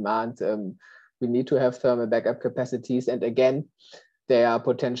there is demand, we need to have thermal backup capacities. And again, they are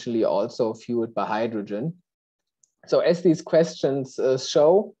potentially also fueled by hydrogen. So as these questions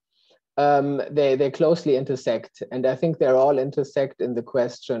show, they closely intersect, and I think they're all intersect in the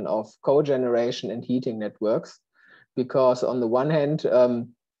question of cogeneration and heating networks, because on the one hand,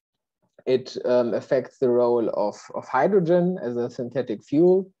 it affects the role of hydrogen as a synthetic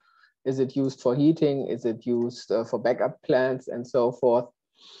fuel. Is it used for heating? Is it used for backup plants and so forth?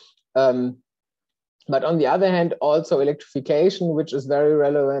 But on the other hand, also electrification, which is very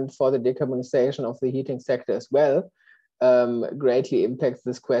relevant for the decarbonization of the heating sector as well, greatly impacts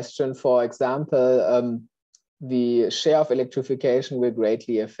this question. For example, the share of electrification will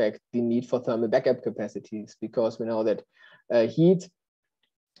greatly affect the need for thermal backup capacities, because we know that heat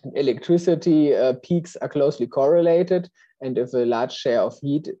and electricity peaks are closely correlated. And if a large share of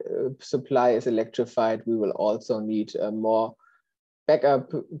heat supply is electrified, we will also need more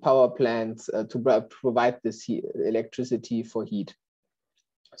backup power plants to provide this electricity for heat.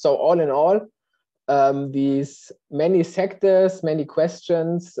 So all in all, these many sectors, many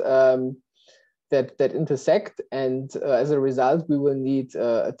questions that intersect, and as a result, we will need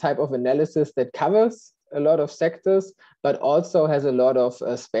a type of analysis that covers a lot of sectors, but also has a lot of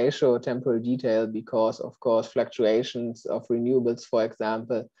spatial-temporal detail, because, of course, fluctuations of renewables, for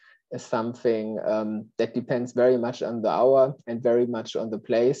example, is something that depends very much on the hour and very much on the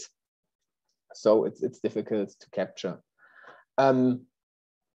place. So it's difficult to capture.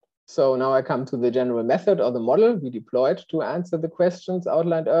 So now I come to the general method or the model we deployed to answer the questions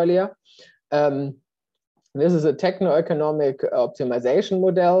outlined earlier. This is a techno-economic optimization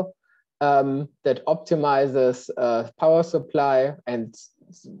model that optimizes power supply and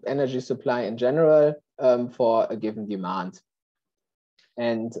energy supply in general for a given demand.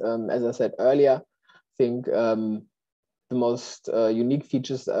 And as I said earlier, I think the most unique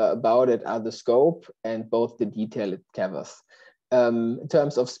features about it are the scope and both the detail it covers. In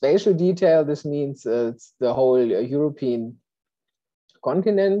terms of spatial detail, this means it's the whole European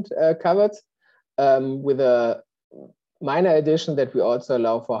continent covered, with a minor addition that we also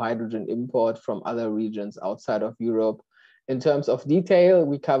allow for hydrogen import from other regions outside of Europe. In terms of detail,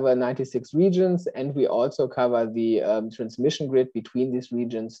 we cover 96 regions, and we also cover the transmission grid between these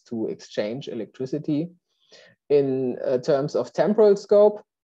regions to exchange electricity. In terms of temporal scope,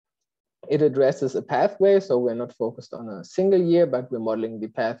 it addresses a pathway, so we're not focused on a single year, but we're modeling the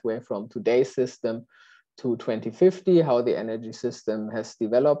pathway from today's system to 2050, how the energy system has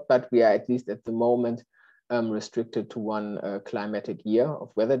developed, but we are, at least at the moment, restricted to one climatic year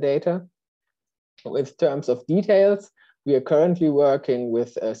of weather data. With terms of details, we are currently working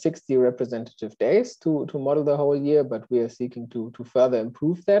with 60 representative days to model the whole year, but we are seeking to further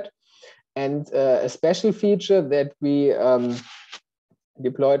improve that. And a special feature that we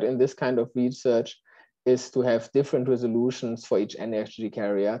deployed in this kind of research is to have different resolutions for each energy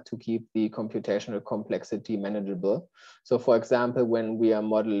carrier to keep the computational complexity manageable. So for example, when we are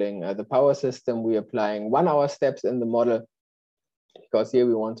modeling the power system, we are applying 1 hour steps in the model, because here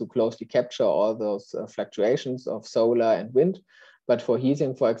we want to closely capture all those fluctuations of solar and wind. But for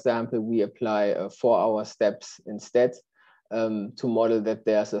heating, for example, we apply 4 hour steps instead to model that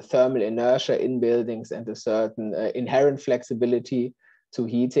there's a thermal inertia in buildings and a certain inherent flexibility to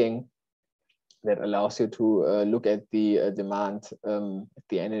heating that allows you to look at the demand,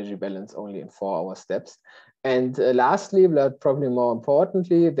 the energy balance only in 4 hour steps. And lastly, but probably more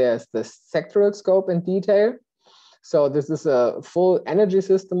importantly, there's the sectoral scope and detail. So this is a full energy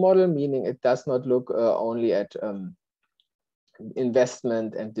system model, meaning it does not look only at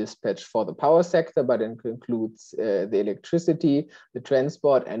investment and dispatch for the power sector, but it includes the electricity, the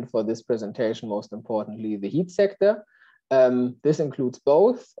transport, and for this presentation, most importantly, the heat sector. This includes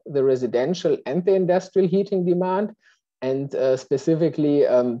both the residential and the industrial heating demand, and specifically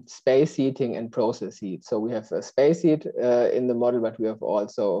space heating and process heat. So we have a space heat in the model, but we have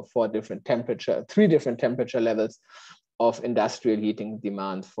also 3 different temperature levels of industrial heating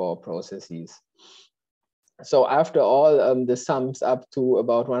demand for processes. So after all, this sums up to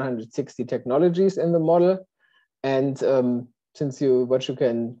about 160 technologies in the model. And since what you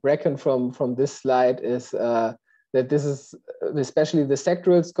can reckon from this slide is that this is, especially the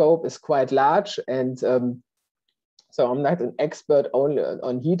sectoral scope, is quite large. And so I'm not an expert only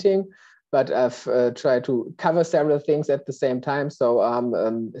on heating, but I've tried to cover several things at the same time. So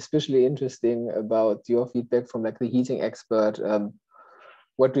I'm especially interesting about your feedback from like the heating expert.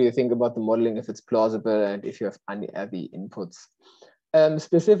 What do you think about the modeling, if it's plausible, and if you have any other inputs?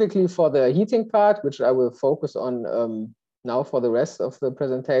 Specifically for the heating part, which I will focus on now for the rest of the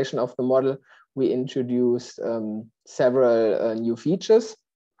presentation of the model, we introduced several new features.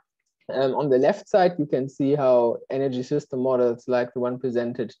 On the left side, you can see how energy system models like the one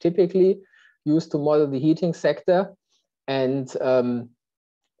presented typically used to model the heating sector. And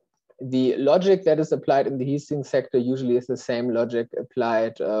the logic that is applied in the heating sector usually is the same logic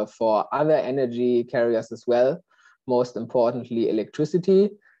applied for other energy carriers as well. Most importantly, electricity.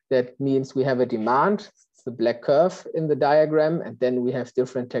 That means we have a demand, it's the black curve in the diagram, and then we have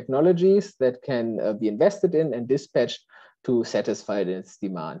different technologies that can be invested in and dispatched to satisfy this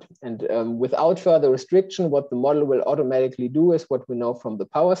demand. And without further restriction, what the model will automatically do is what we know from the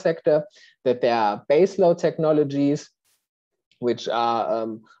power sector, that there are baseload technologies, which are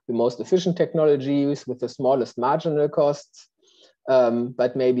the most efficient technologies with the smallest marginal costs,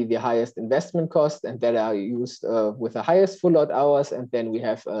 but maybe the highest investment cost, and that are used with the highest full load hours. And then we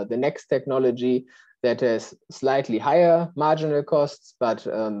have the next technology that has slightly higher marginal costs, but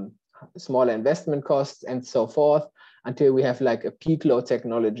smaller investment costs and so forth, until we have like a peak load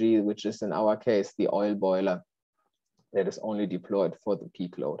technology, which is in our case, the oil boiler that is only deployed for the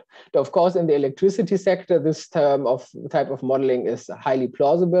peak load. Of course, in the electricity sector, this type of modeling is highly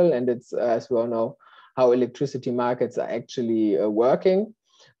plausible, and it's, as we all know, how electricity markets are actually working.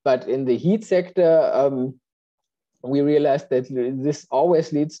 But in the heat sector, we realized that this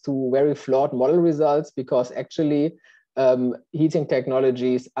always leads to very flawed model results, because actually heating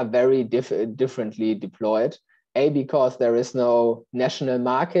technologies are very differently deployed. Because there is no national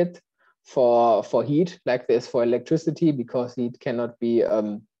market for heat like there is for electricity, because heat cannot be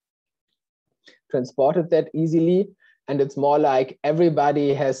transported that easily. And it's more like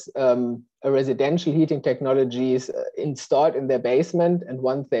everybody has a residential heating technologies installed in their basement. And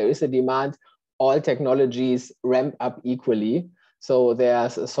once there is a demand, all technologies ramp up equally. So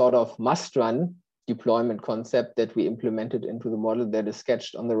there's a sort of must-run deployment concept that we implemented into the model that is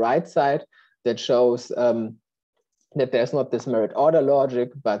sketched on the right side, that shows that there's not this merit order logic,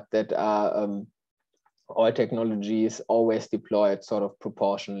 but that all technologies always deployed sort of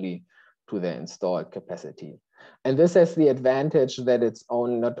proportionally to their installed capacity. And this has the advantage that it's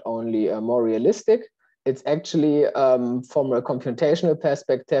not only more realistic, it's actually from a computational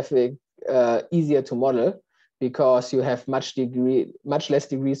perspective easier to model, because you have much less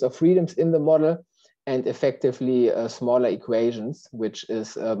degrees of freedoms in the model, and effectively smaller equations, which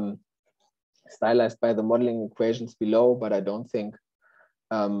is stylized by the modeling equations below, but I don't think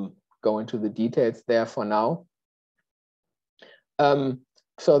go into the details there for now.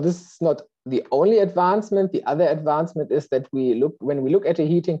 So this is not the only advancement. The other advancement is that when we look at a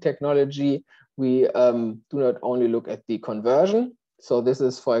heating technology, we do not only look at the conversion. So this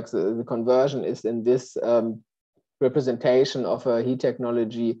is, for example, the conversion is in this representation of a heat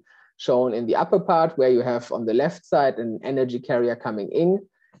technology shown in the upper part, where you have on the left side an energy carrier coming in.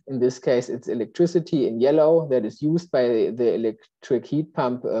 In this case, it's electricity in yellow that is used by the electric heat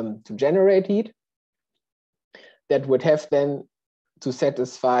pump to generate heat. that would have then to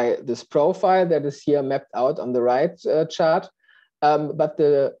satisfy this profile that is here mapped out on the right chart. But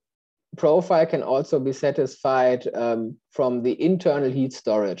the profile can also be satisfied from the internal heat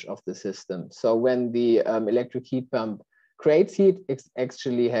storage of the system. So when the electric heat pump creates heat, it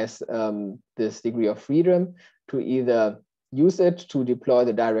actually has this degree of freedom to either use it to deploy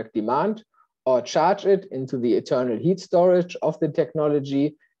the direct demand or charge it into the internal heat storage of the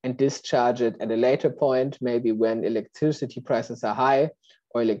technology and discharge it at a later point, maybe when electricity prices are high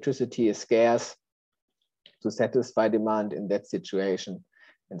or electricity is scarce, to satisfy demand in that situation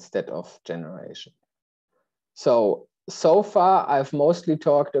instead of generation. So far, I've mostly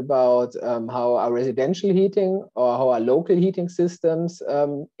talked about how our residential heating or how our local heating systems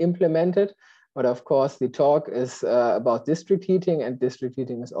implemented. But of course, the talk is about district heating, and district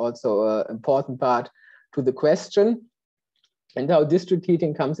heating is also an important part to the question. And how district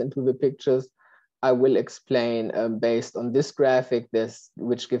heating comes into the pictures, I will explain based on this graphic,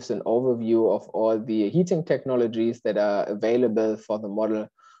 which gives an overview of all the heating technologies that are available for the model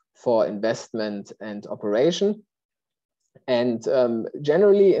for investment and operation. And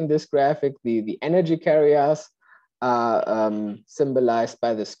generally in this graphic, the energy carriers are symbolized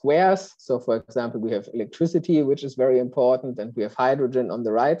by the squares. So for example, we have electricity, which is very important, and we have hydrogen on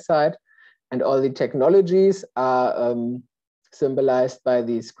the right side. And all the technologies are symbolized by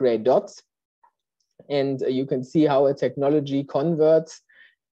these gray dots. And you can see how a technology converts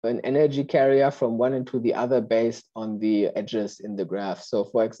an energy carrier from one into the other based on the edges in the graph. So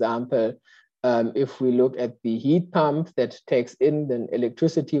for example, if we look at the heat pump that takes in an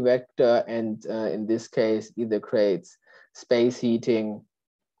electricity vector and in this case either creates space heating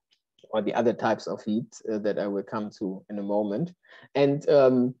or the other types of heat that I will come to in a moment. And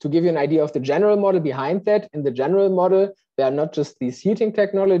to give you an idea of the general model behind that, in the general model, there are not just these heating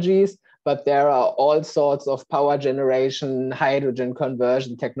technologies, but there are all sorts of power generation, hydrogen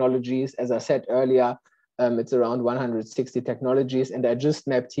conversion technologies. As I said earlier, it's around 160 technologies, and I just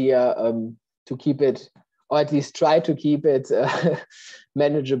mapped here to keep it, or at least try to keep it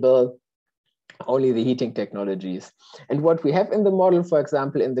manageable, only the heating technologies. And what we have in the model, for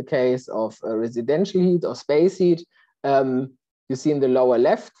example, in the case of residential heat or space heat, you see in the lower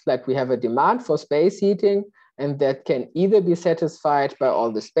left, like we have a demand for space heating, and that can either be satisfied by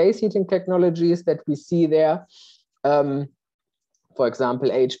all the space heating technologies that we see there. For example,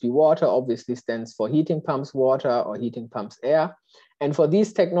 HB water obviously stands for heating pumps water or heating pumps air. And for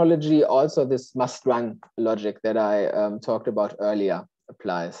these technology, also this must-run logic that I talked about earlier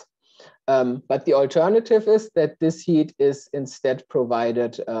applies. But the alternative is that this heat is instead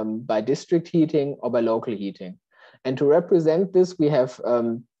provided by district heating or by local heating. And to represent this, we have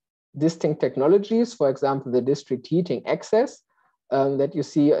distinct technologies, for example, the district heating excess that you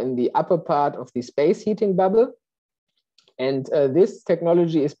see in the upper part of the space heating bubble. And this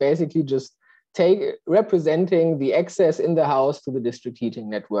technology is basically just representing the excess in the house to the district heating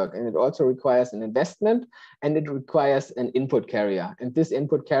network. And it also requires an investment, and it requires an input carrier. And this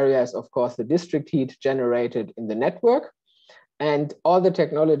input carrier is, of course, the district heat generated in the network. And all the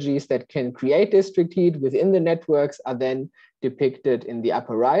technologies that can create district heat within the networks are then depicted in the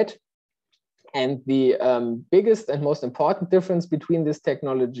upper right. And the biggest and most important difference between this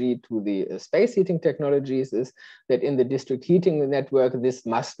technology to the space heating technologies is that in the district heating network, this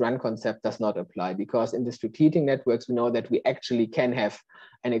must-run concept does not apply, because in district heating networks, we know that we actually can have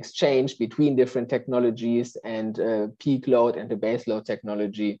an exchange between different technologies and peak load and the base load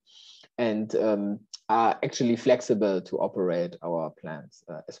technology, and are actually flexible to operate our plants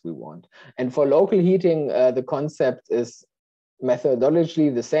as we want. And for local heating, the concept is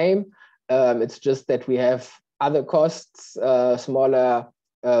methodologically the same. It's just that we have other costs, smaller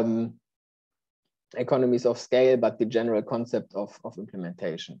economies of scale, but the general concept of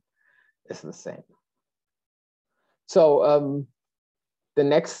implementation is the same. So the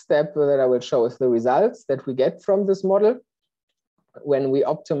next step that I will show is the results that we get from this model when we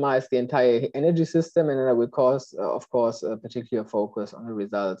optimize the entire energy system, and then I will of course, a particular focus on the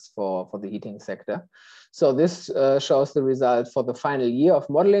results for the heating sector. So this shows the results for the final year of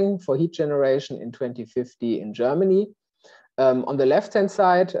modeling for heat generation in 2050 in Germany. On the left-hand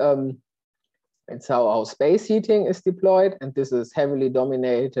side, it's how space heating is deployed, and this is heavily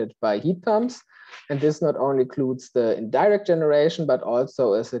dominated by heat pumps. And this not only includes the indirect generation, but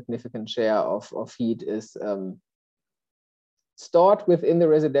also a significant share of heat is stored within the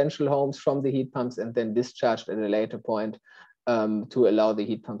residential homes from the heat pumps and then discharged at a later point to allow the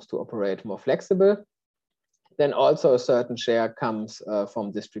heat pumps to operate more flexible. Then also a certain share comes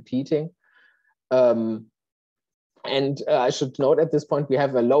from district heating. And I should note at this point, we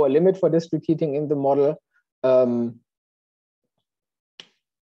have a lower limit for district heating in the model.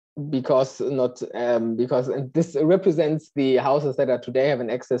 because this represents the houses that are today having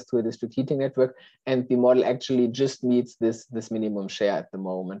access to a district heating network, and the model actually just meets this minimum share at the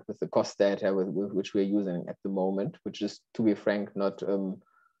moment with the cost data with which we're using at the moment, which is, to be frank, not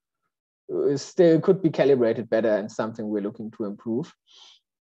still could be calibrated better and something we're looking to improve.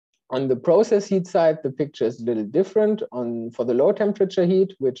 On the process heat side, the picture is a little different. For the low temperature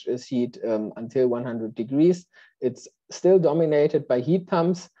heat, which is heat until 100 degrees, it's still dominated by heat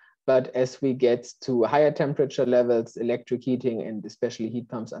pumps. But as we get to higher temperature levels, electric heating and especially heat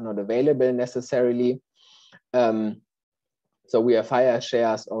pumps are not available necessarily. So we have higher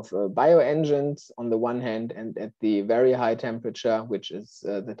shares of bioengines on the one hand, and at the very high temperature, which is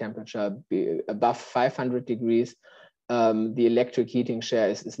the temperature above 500 degrees, the electric heating share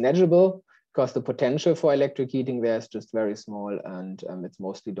is negligible because the potential for electric heating there is just very small, and it's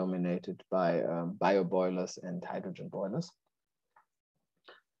mostly dominated by bio boilers and hydrogen boilers.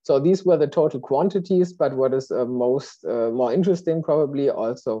 So these were the total quantities, but what is more interesting probably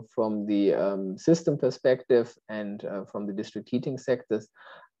also from the system perspective and from the district heating sectors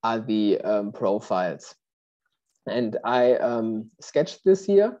are the profiles. And I sketched this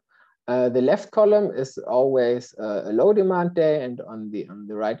here. The left column is always a low demand day, and on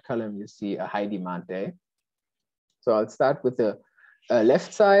the right column you see a high demand day. So I'll start with the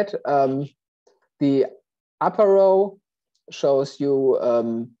left side. The upper row shows you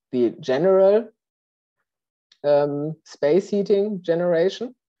the general space heating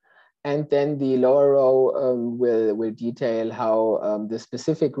generation, and then the lower row will detail how the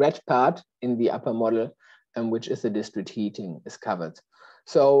specific red part in the upper model, which is the district heating, is covered.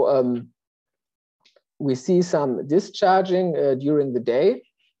 So we see some discharging during the day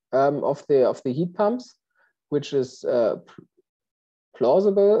of the heat pumps, which is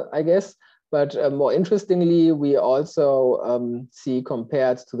plausible, I guess. But more interestingly, we also see,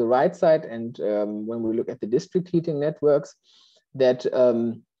 compared to the right side, and when we look at the district heating networks, that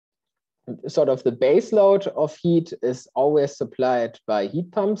sort of the base load of heat is always supplied by heat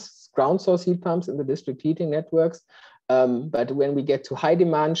pumps, ground source heat pumps in the district heating networks. But when we get to high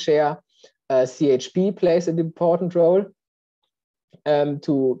demand share, CHP plays an important role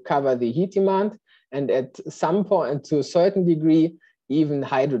to cover the heat demand, and at some point, to a certain degree, even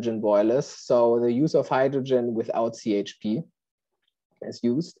hydrogen boilers. So the use of hydrogen without CHP is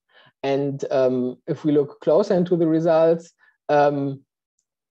used. And if we look closer into the results,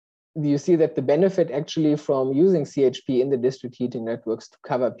 you see that the benefit actually from using CHP in the district heating networks to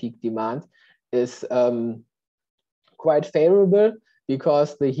cover peak demand is quite favorable,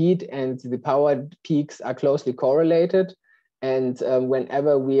 because the heat and the power peaks are closely correlated. And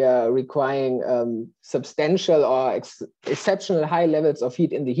whenever we are requiring substantial or exceptional high levels of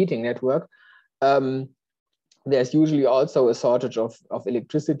heat in the heating network, there's usually also a shortage of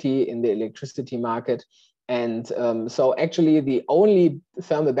electricity in the electricity market. And so actually the only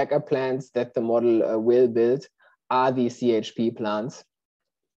thermal backup plants that the model will build are the CHP plants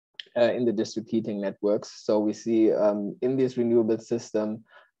in the district heating networks. So we see in this renewable system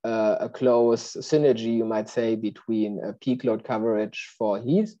a close synergy, you might say, between peak load coverage for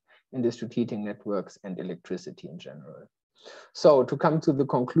heat in district heating networks and electricity in general. So to come to the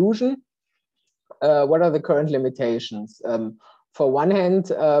conclusion, what are the current limitations? For one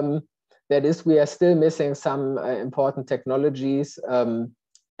hand, that is, we are still missing some important technologies,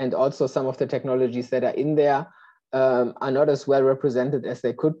 and also some of the technologies that are in there are not as well represented as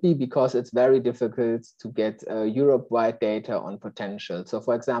they could be, because it's very difficult to get Europe-wide data on potential. So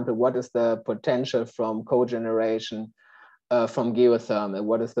for example, what is the potential from cogeneration, from geothermal?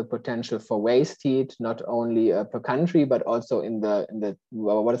 What is the potential for waste heat, not only per country, but also in the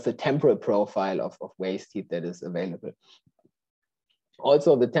what is the temporal profile of waste heat that is available?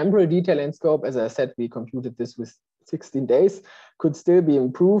 Also, the temporal detail and scope, as I said, we computed this with 16 days, could still be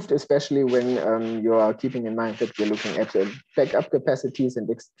improved, especially when you are keeping in mind that we're looking at backup capacities and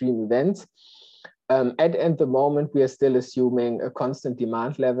extreme events. At the moment, we are still assuming a constant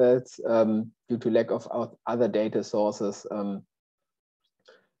demand levels due to lack of other data sources.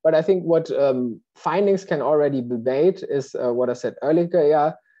 But I think what findings can already be made is what I said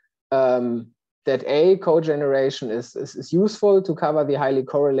earlier, that cogeneration is useful to cover the highly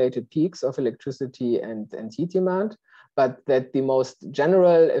correlated peaks of electricity and heat demand, but that the most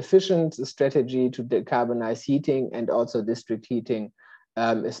general efficient strategy to decarbonize heating and also district heating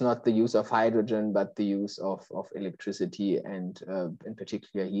is not the use of hydrogen, but the use of electricity and in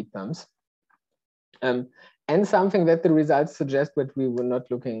particular heat pumps. And something that the results suggest, but we were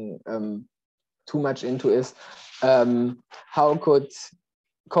not looking too much into, is how could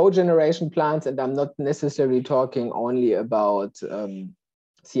cogeneration plants, and I'm not necessarily talking only about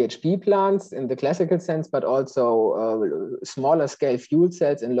CHP plants in the classical sense, but also smaller scale fuel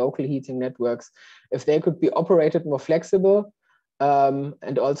cells in local heating networks, if they could be operated more flexible,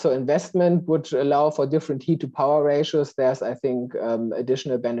 and also investment would allow for different heat to power ratios, there's, I think,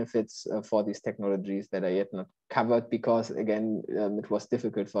 additional benefits for these technologies that are yet not covered, because again, it was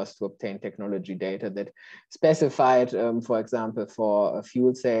difficult for us to obtain technology data that specified, for example, for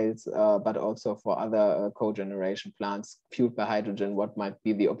fuel cells, but also for other cogeneration plants fueled by hydrogen, what might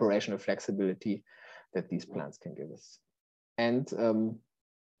be the operational flexibility that these plants can give us. And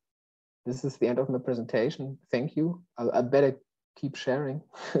this is the end of my presentation. Thank you. I better keep sharing.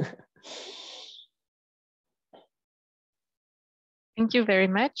 Thank you very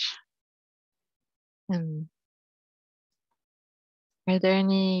much. Are there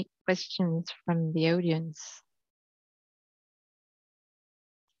any questions from the audience?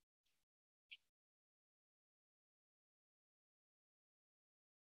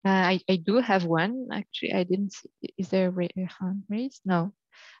 I do have one, actually. I didn't see, is there a hand raised? No,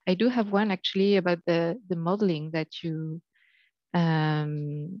 I do have one actually about the modeling that you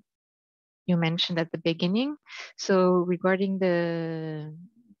mentioned at the beginning. So regarding the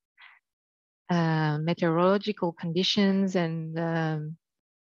meteorological conditions and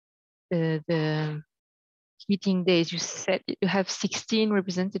the heating days, you said you have 16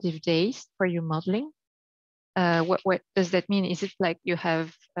 representative days for your modeling. What does that mean? Is it like you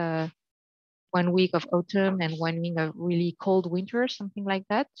have 1 week of autumn and 1 week of really cold winter, something like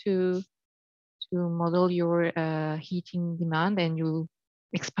that, to model your heating demand, and you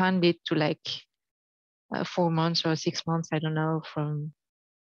expand it to like 4 months or 6 months, I don't know, from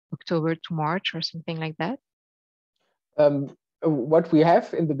October to March or something like that? What we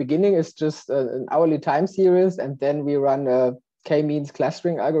have in the beginning is just an hourly time series, and then we run a k-means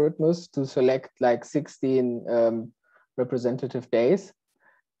clustering algorithms to select like 16 representative days.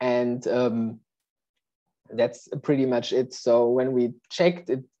 And that's pretty much it. So when we checked,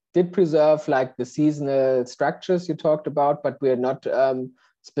 it did preserve like the seasonal structures you talked about, but we're not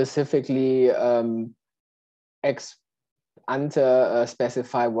specifically ex ante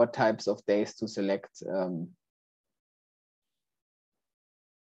specify what types of days to select.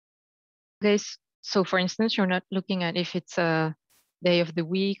 Days. So for instance, you're not looking at if it's a day of the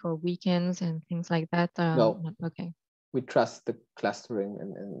week or weekends and things like that? No. Okay. We trust the clustering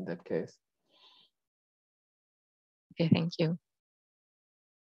in that case. Okay, thank you.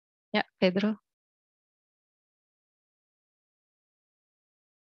 Yeah, Pedro.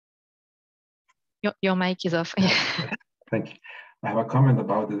 Your mic is off. Thank you. I have a comment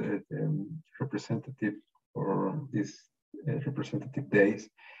about the representative or these representative days.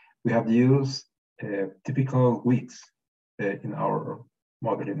 We have used typical weeks in our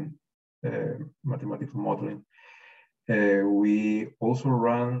modeling, mathematical modeling. We also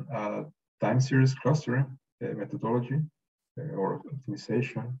run a time series clustering methodology or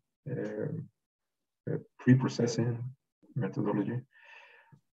optimization, pre-processing methodology.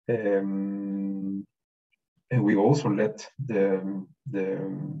 And we also let the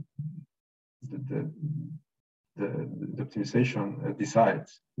optimization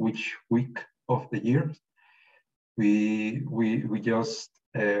decides which week of the year. We just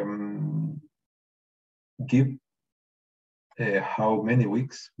give how many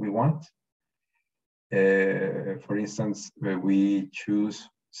weeks we want. For instance, we choose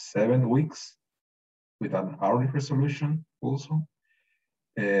 7 weeks with an hourly resolution also,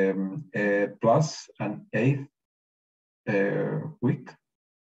 plus an 8th week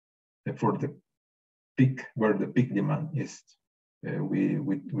for the peak, where the peak demand is. We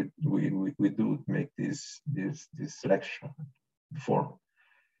do make this selection before.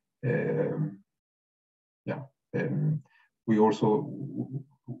 We also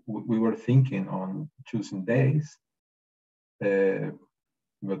we were thinking on choosing days,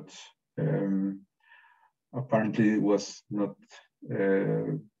 but apparently it was not.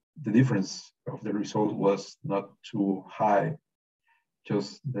 The difference of the result was not too high.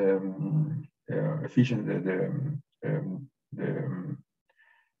 Just the efficient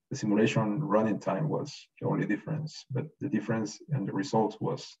the simulation running time was the only difference, but the difference in the results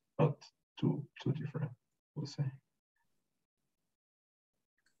was not too different, I would say.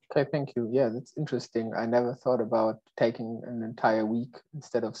 Okay, thank you. Yeah, that's interesting. I never thought about taking an entire week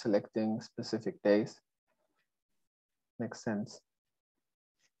instead of selecting specific days. Makes sense.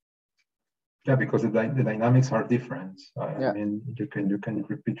 Yeah, because the dynamics are different. I mean, you can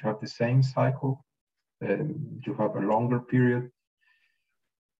repeat, you have the same cycle, you have a longer period,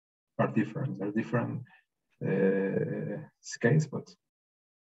 are different. They're different scales, but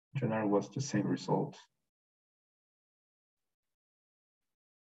general was the same result,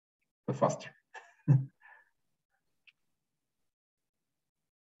 but faster.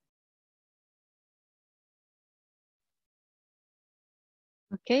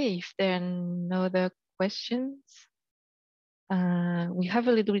 Okay, if there are no other questions, we have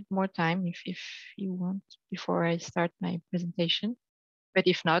a little bit more time if you want before I start my presentation. But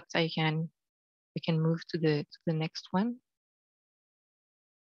if not, we can move to the next one.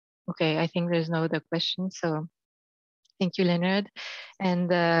 Okay, I think there's no other questions. So thank you, Leonard.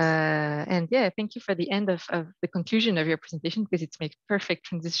 And yeah, thank you for the end of the conclusion of your presentation, because it's made perfect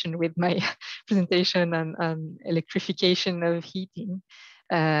transition with my presentation on electrification of heating,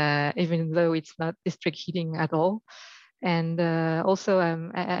 even though it's not district heating at all. And also,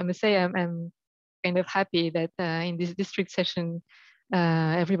 I must say, I'm kind of happy that in this district session,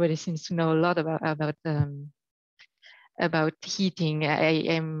 everybody seems to know a lot about heating.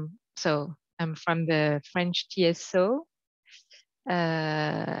 I'm from the French TSO.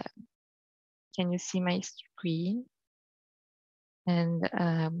 Can you see my screen? And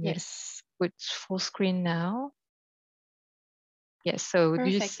yes, put full screen now. Yes, so perfect.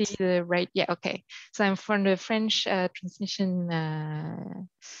 do you see the right? Yeah, okay. So I'm from the French transmission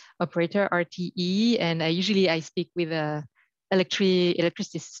operator, RTE, and I speak with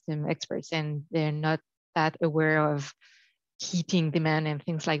electricity system experts, and they're not that aware of heating demand and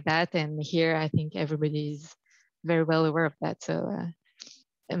things like that. And here I think everybody is very well aware of that. So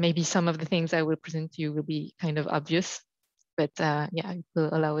maybe some of the things I will present to you will be kind of obvious, but yeah, it will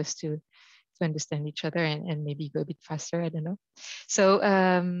allow us to understand each other and maybe go a bit faster, I don't know. So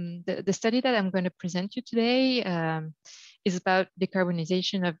the study that I'm going to present you today is about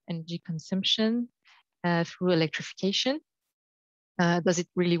decarbonization of energy consumption through electrification. Does it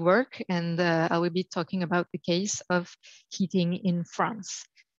really work? And I will be talking about the case of heating in France.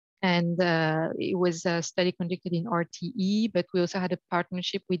 And it was a study conducted in RTE, but we also had a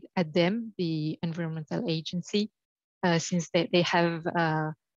partnership with ADEME, the environmental agency, since they have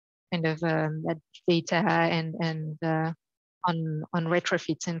kind of that data and on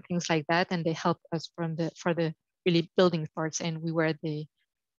retrofits and things like that, and they helped us for the really building parts, and we were the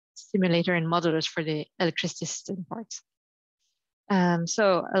simulator and modelers for the electricity system parts.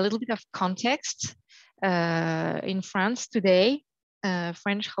 So a little bit of context. In France today,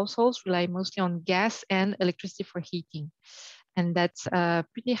 French households rely mostly on gas and electricity for heating. And that's a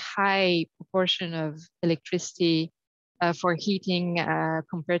pretty high proportion of electricity for heating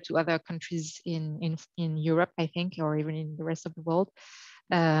compared to other countries in Europe, I think, or even in the rest of the world.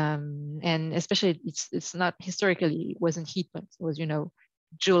 And especially it's not historically, it wasn't heat pumps, it was,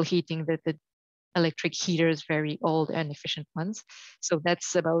 joule heating, the electric heaters, very old and efficient ones. So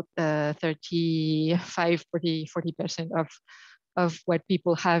that's about 35, 40% of what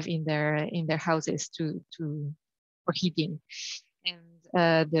people have in their houses for heating.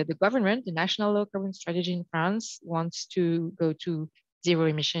 And the government, the national low carbon strategy in France, wants to go to zero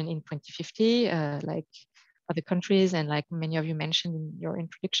emission in 2050, like other countries, and like many of you mentioned in your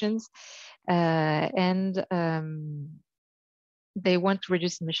introductions. They want to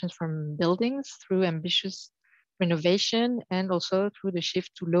reduce emissions from buildings through ambitious renovation and also through the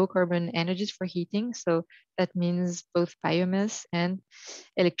shift to low carbon energies for heating. So that means both biomass and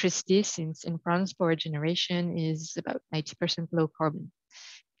electricity, since in France power generation is about 90% low carbon.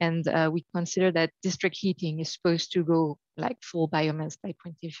 And we consider that district heating is supposed to go like full biomass by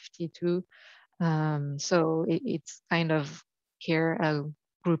 2052. So it's kind of here a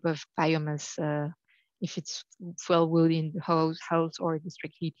group of biomass, if it's fuel wood in the house or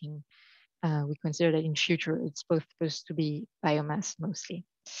district heating. We consider that in future it's both supposed to be biomass mostly.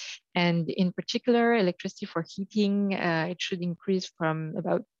 And in particular, electricity for heating, it should increase from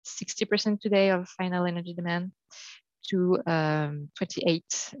about 60% today of final energy demand to 28%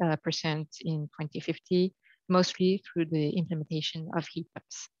 in 2050, mostly through the implementation of heat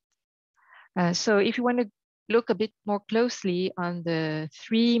pumps. So if you want to look a bit more closely on the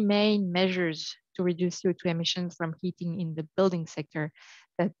three main measures to reduce CO2 emissions from heating in the building sector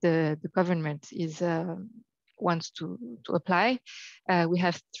that the government wants to apply, we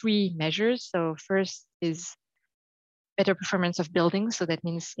have three measures. So first is better performance of buildings, so that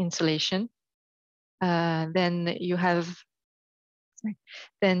means insulation. Then you have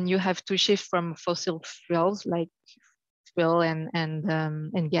to shift from fossil fuels like fuel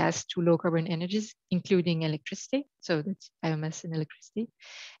and gas to low carbon energies, including electricity. So that's biomass and electricity.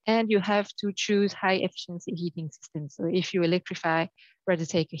 And you have to choose high efficiency heating systems. So if you electrify, rather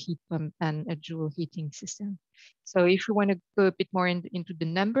take a heat pump than a dual heating system. So if you want to go a bit more into the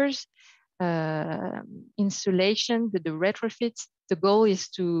numbers, insulation, the retrofits. The goal is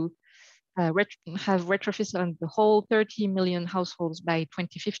to have retrofits on the whole 30 million households by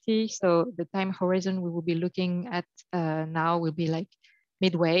 2050. So the time horizon we will be looking at now will be like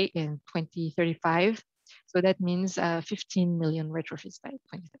midway in 2035. So that means 15 million retrofits by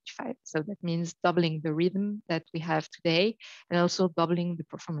 2035. So that means doubling the rhythm that we have today and also doubling the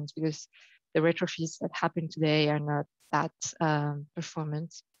performance, because the retrofits that happen today are not that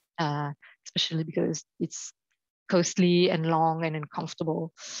performant, especially because it's costly and long and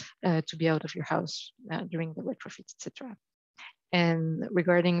uncomfortable to be out of your house during the retrofits, etc. And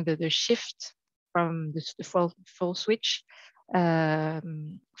regarding the shift from the full switch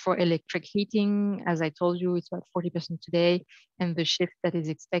for electric heating, as I told you, it's about 40% today, and the shift that is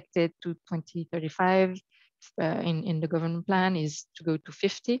expected to 2035 in the government plan is to go to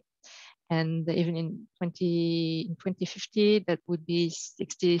 50. And even in 2050, that would be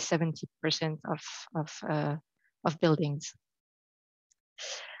 60, 70% of buildings.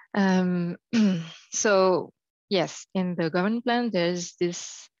 So yes, in the government plan, there's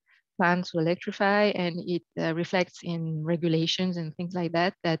this plan to electrify, and it reflects in regulations and things like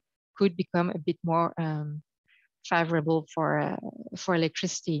that that could become a bit more favorable for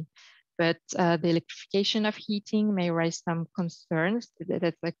electricity. But the electrification of heating may raise some concerns.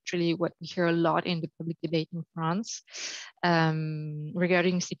 That's actually what we hear a lot in the public debate in France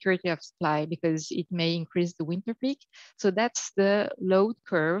regarding security of supply, because it may increase the winter peak. So that's the load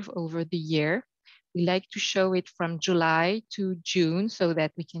curve over the year. We like to show it from July to June so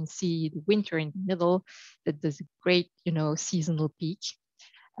that we can see the winter in the middle, that there's a great, seasonal peak.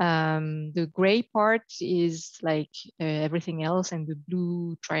 The gray part is like everything else, and the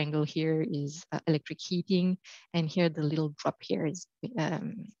blue triangle here is electric heating, and here the little drop here is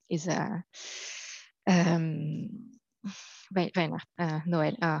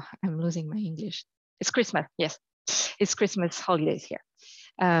Noel. I'm losing my English. It's Christmas. Yes, it's Christmas holidays here.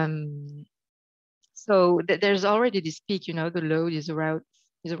 So there's already this peak. The load is around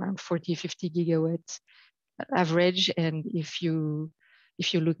 40, 50 gigawatts average, and if you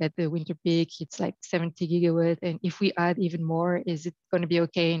look at the winter peak, it's like 70 gigawatt. And if we add even more, is it going to be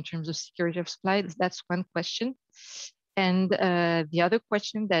okay in terms of security of supply? That's one question. And the other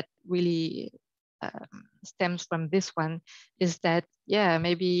question that really stems from this one is that, yeah,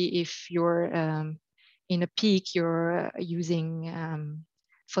 maybe if you're in a peak, you're using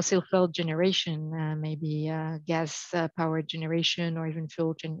fossil fuel generation, maybe gas power generation, or even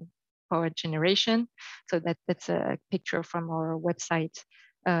fuel power generation. So that's a picture from our website.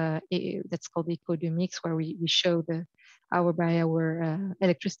 That's called EcoDMix, where we show the hour by hour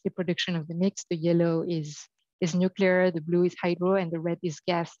electricity production of the mix. The yellow is nuclear, the blue is hydro, and the red is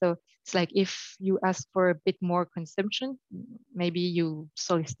gas. So it's like if you ask for a bit more consumption, maybe you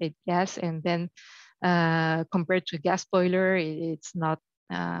solicit gas, and then compared to a gas boiler, it's not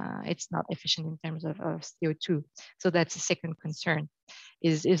efficient in terms of CO2. So that's a second concern.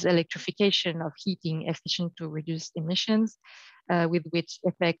 Is electrification of heating efficient to reduce emissions, with which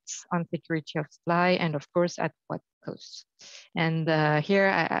effects on security of supply, and of course at what cost? And here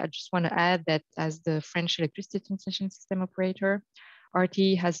I just want to add that as the French electricity transmission system operator,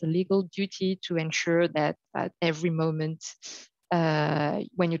 RT has a legal duty to ensure that at every moment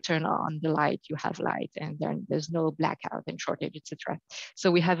when you turn on the light, you have light, and then there's no blackout and shortage, etc.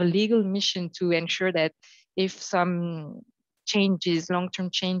 So we have a legal mission to ensure that if some changes, long-term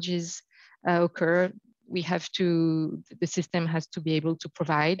changes occur, the system has to be able to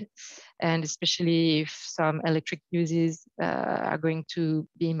provide, and especially if some electric uses are going to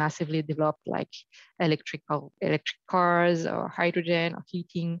be massively developed, like electric cars or hydrogen or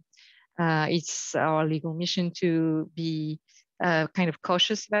heating. It's our legal mission to be kind of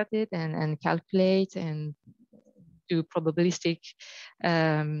cautious about it and calculate and do probabilistic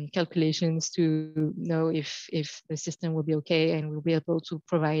calculations to know if the system will be okay and we'll be able to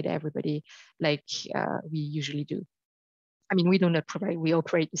provide everybody like we usually do. I mean, we do not provide, we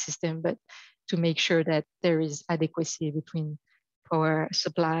operate the system, but to make sure that there is adequacy between power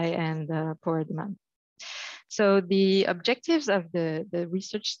supply and power demand. So the objectives of the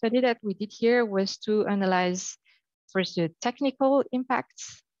research study that we did here was to analyze first the technical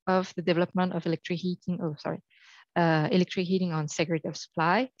impacts of the development of electric heating on security of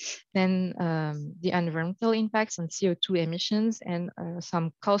supply, then the environmental impacts on CO2 emissions, and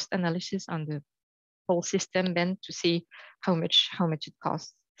some cost analysis on the whole system, then to see how much it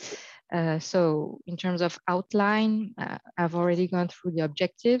costs. So in terms of outline, I've already gone through the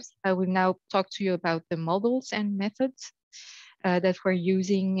objectives. I will now talk to you about the models and methods that we're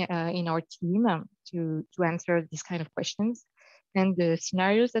using in our team to answer these kind of questions. And the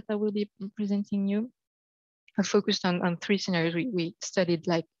scenarios that I will be presenting you are focused on 3 scenarios. We studied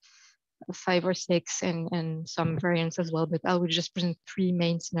like 5 or 6 and some variants as well, but I will just present 3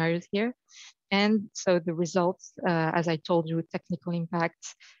 main scenarios here. And so the results, as I told you, technical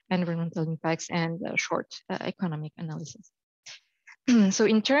impacts, environmental impacts, and short economic analysis. So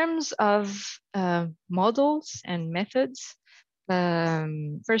in terms of models and methods,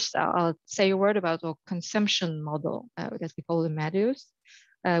 first I'll say a word about our consumption model that we call the MADIUS.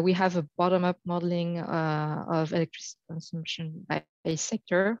 We have a bottom-up modeling of electricity consumption by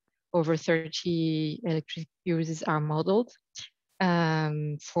sector. Over 30 electric uses are modeled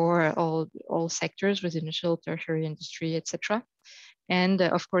for all sectors, residential, tertiary, industry, etc. And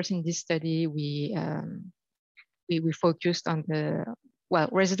of course, in this study, we focused on the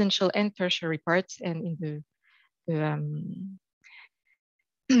residential and tertiary parts, and in the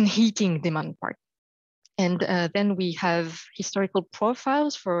heating demand part. And then we have historical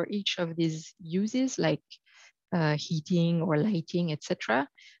profiles for each of these uses, like heating or lighting, etc.,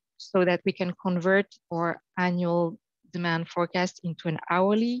 so that we can convert our annual demand forecast into an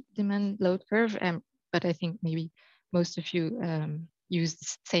hourly demand load curve. But I think maybe most of you use the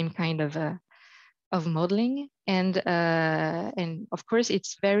same kind of modeling. And of course,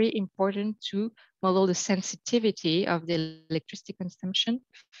 it's very important to model the sensitivity of the electricity consumption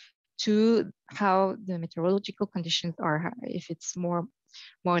to how the meteorological conditions are, if it's more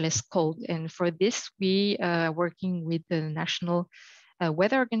or less cold. And for this, we are working with the National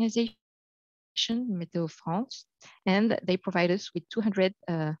Weather Organization, Météo France, and they provide us with 200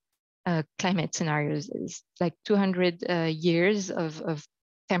 climate scenarios. It's like 200 years of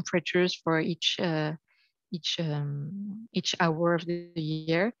temperatures for each hour of the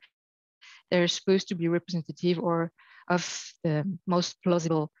year. They're supposed to be representative or of the most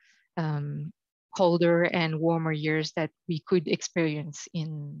plausible colder and warmer years that we could experience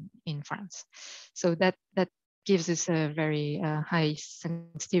in France. So that gives us a very high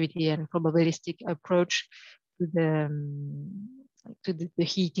sensitivity and probabilistic approach to the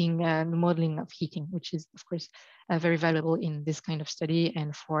heating and modeling of heating, which is of course very valuable in this kind of study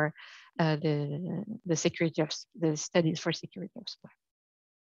and for the security of the studies for security of supply.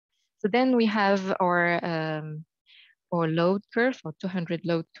 So then we have our load curve, or 200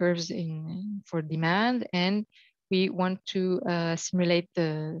 load curves for demand, and we want to simulate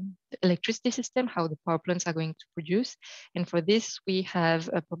the electricity system, how the power plants are going to produce. And for this, we have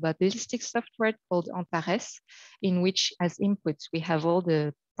a probabilistic software called Antares, in which as inputs, we have all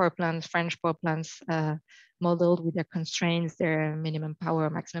the power plants, French power plants modeled with their constraints, their minimum power,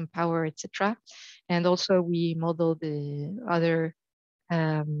 maximum power, etc. And also we model the other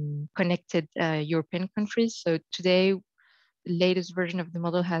connected European countries. So today, the latest version of the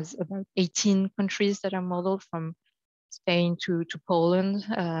model has about 18 countries that are modeled, from Spain to Poland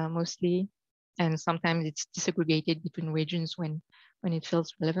mostly, and sometimes it's disaggregated between regions when it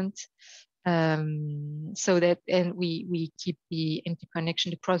feels relevant. So that, and we keep the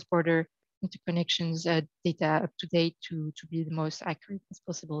interconnection, the cross-border interconnections data up to date to be the most accurate as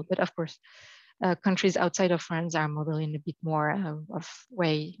possible. But of course, countries outside of France are modeling a bit more of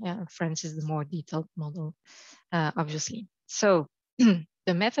way. France is the more detailed model, obviously. So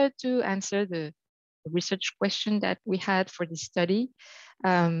the method to answer the research question that we had for this study.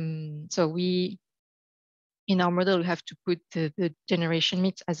 So we, in our model, we have to put the generation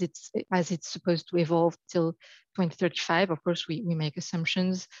mix as it's supposed to evolve till 2035. Of course, we make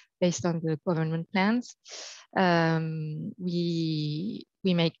assumptions based on the government plans. We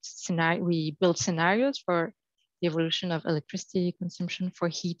build scenarios for the evolution of electricity consumption for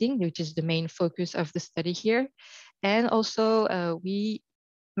heating, which is the main focus of the study here. And also we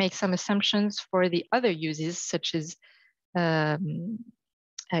make some assumptions for the other uses, such as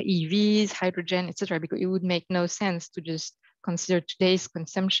EVs, hydrogen, etc., because it would make no sense to just consider today's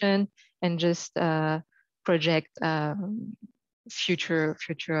consumption and just project future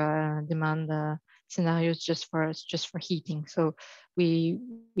demand scenarios just for heating. So we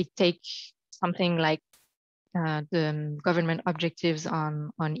take something like the government objectives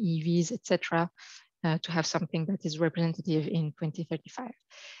on EVs, etc., to have something that is representative in 2035.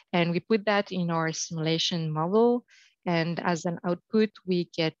 And we put that in our simulation model. And as an output, we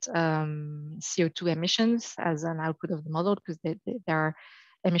get CO2 emissions as an output of the model, because there are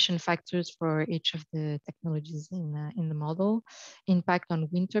emission factors for each of the technologies in the model. Impact on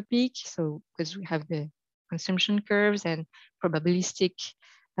winter peak, so because we have the consumption curves and probabilistic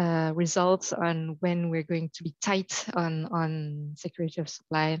results on when we're going to be tight on security of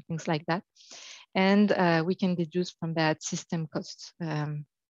supply and things like that. And we can deduce from that system costs.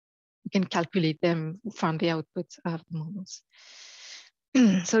 you can calculate them from the output of the models.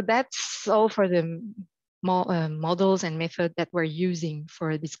 So that's all for the models and method that we're using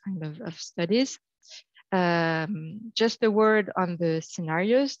for this kind of studies. Just a word on the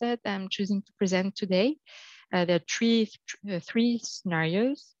scenarios that I'm choosing to present today. There are three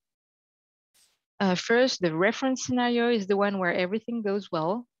scenarios. First, the reference scenario is the one where everything goes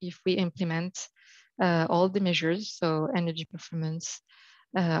well if we implement all the measures, so energy performance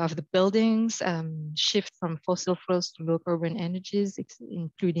of the buildings, shift from fossil fuels to low carbon energies,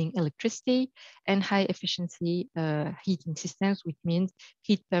 including electricity, and high efficiency heating systems, which means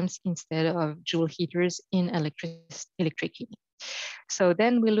heat pumps instead of joule heaters in electric heating. So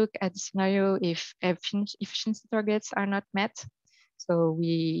then we look at the scenario if efficiency targets are not met. So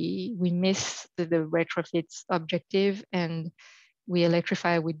we miss the retrofits objective and we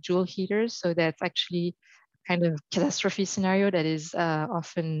electrify with joule heaters. So that's actually kind of catastrophe scenario that is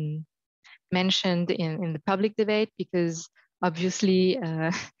often mentioned in the public debate, because obviously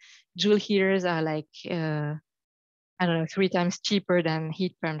joule heaters are like, I don't know, 3 times cheaper than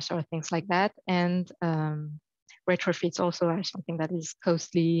heat pumps or things like that. And retrofits also are something that is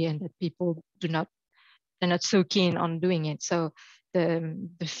costly and that people they're not so keen on doing it. So the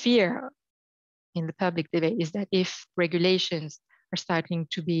fear in the public debate is that if regulations are starting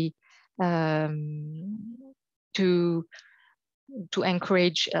to be to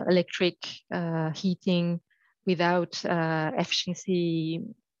encourage electric heating without efficiency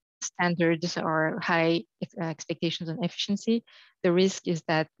standards or high expectations on efficiency, the risk is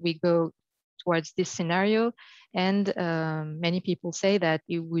that we go towards this scenario, and many people say that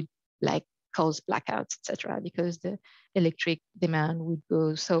it would like cause blackouts, etc., because the electric demand would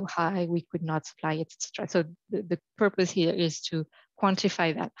go so high we could not supply it, etc. So the purpose here is to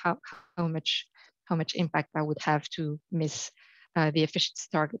quantify that, how much impact that would have to miss the efficiency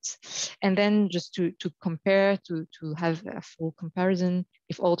targets. And then just to compare, to have a full comparison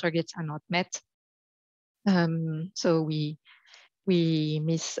if all targets are not met. So we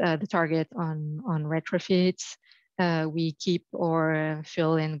miss the target on retrofits, we keep our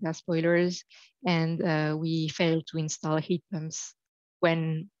fuel and gas boilers, and we fail to install heat pumps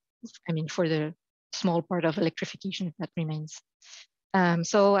when, for the small part of electrification that remains.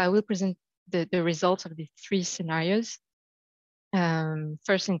 So I will present the results of the 3 scenarios.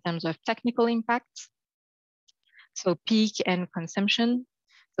 First, in terms of technical impact, so peak and consumption.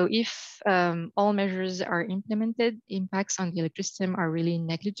 So if all measures are implemented, impacts on the electricity system are really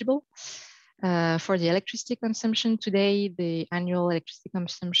negligible. For the electricity consumption today, the annual electricity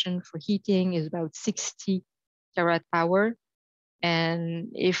consumption for heating is about 60 terawatt-hour. And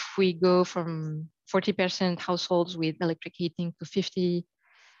if we go from 40% households with electric heating to 50%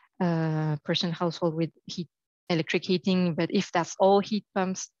 household with electric heating, but if that's all heat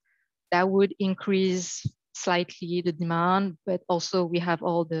pumps, that would increase slightly the demand, but also we have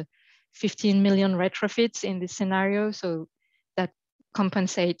all the 15 million retrofits in this scenario, so that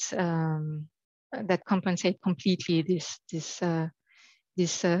compensates completely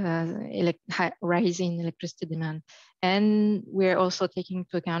this rise in electricity demand. And we're also taking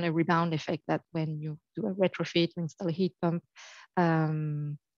into account a rebound effect that when you do a retrofit, you install a heat pump,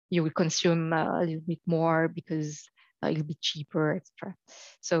 you will consume a little bit more because it'll be cheaper, etc.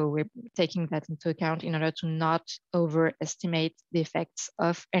 So we're taking that into account in order to not overestimate the effects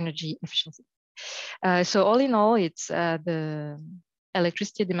of energy efficiency. So all in all, it's the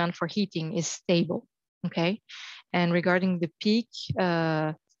electricity demand for heating is stable, okay? And regarding the peak,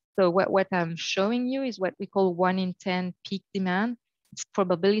 so what I'm showing you is what we call 1 in 10 peak demand. It's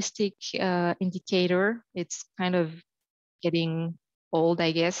probabilistic indicator. It's kind of getting old,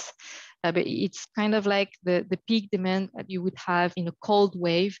 I guess, but it's kind of like the peak demand that you would have in a cold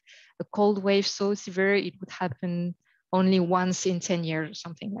wave so severe it would happen only once in 10 years or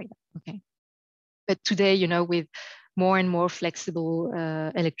something like that, okay? But today, you know, with more and more flexible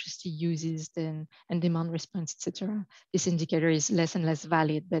electricity uses and demand response, etc., this indicator is less and less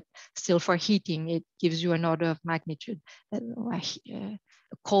valid, but still for heating, it gives you an order of magnitude.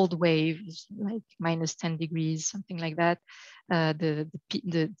 A cold wave is like minus 10 degrees, something like that. The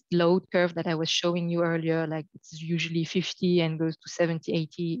load curve that I was showing you earlier, like it's usually 50 and goes to 70,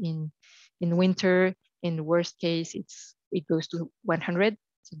 80 in winter. In the worst case, it goes to 100.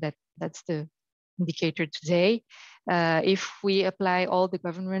 So that's the indicator today. If we apply all the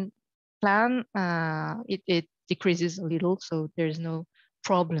government plan, it decreases a little, so there's no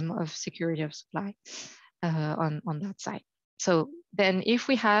problem of security of supply on that side. So then if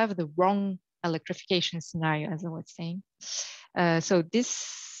we have the wrong electrification scenario, as I was saying, so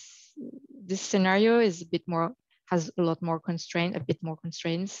this scenario is a bit more, has a lot more constraint, a bit more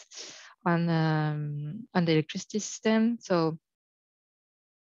constraints on the electricity system. So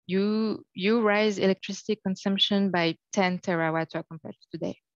you rise electricity consumption by 10 terawatt-hour compared to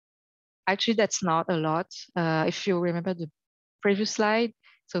today. Actually, that's not a lot. If you remember the previous slide,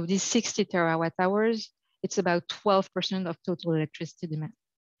 so these 60 terawatt-hours, it's about 12% of total electricity demand.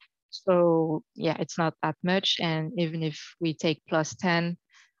 So yeah, it's not that much. And even if we take plus 10,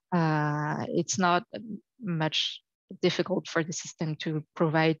 it's not much difficult for the system to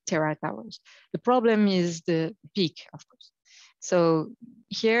provide terawatt-hours. The problem is the peak, of course. So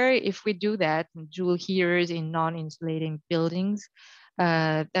here, if we do that, joule heaters in non-insulating buildings,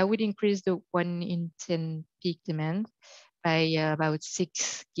 that would increase the 1 in 10 peak demand by about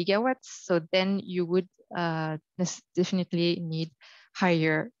 6 gigawatts. So then you would definitely need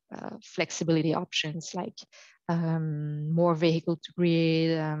higher flexibility options like more vehicle to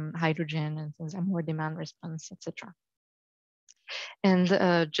grid, hydrogen, and things like more demand response, etc. And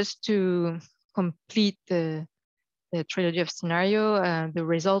just to complete the trilogy of scenario, the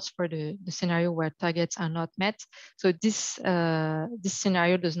results for the scenario where targets are not met. So this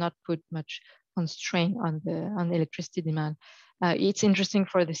scenario does not put much constraint on the electricity demand. It's interesting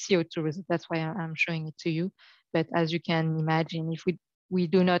for the CO2 result. That's why I'm showing it to you. But as you can imagine, if we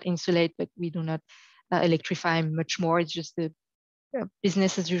do not insulate, but we do not electrify much more, it's just the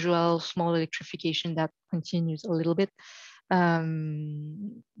business as usual, small electrification that continues a little bit.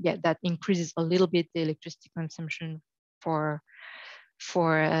 Yeah, that increases a little bit the electricity consumption for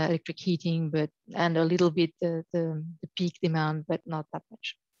electric heating, and a little bit the peak demand, but not that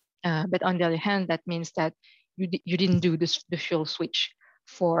much. But on the other hand, that means that you didn't do the fuel switch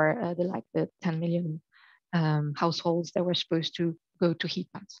for the 10 million households that were supposed to go to heat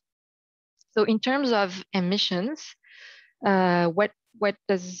pumps. So in terms of emissions, where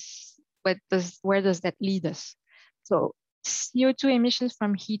does that lead us? So CO2 emissions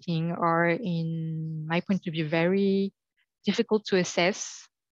from heating are, in my point of view, very difficult to assess.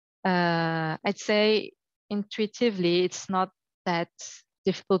 I'd say intuitively, it's not that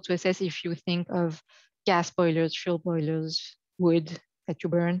difficult to assess if you think of gas boilers, fuel boilers, wood that you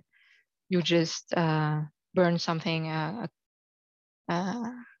burn. You just burn something,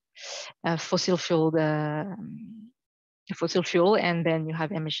 fossil fuel, and then you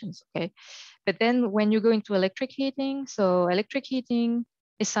have emissions, okay? But then when you go into electric heating, so electric heating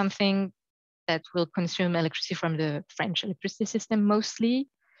is something that will consume electricity from the French electricity system mostly.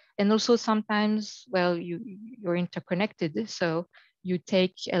 And also sometimes, well, you're interconnected. So you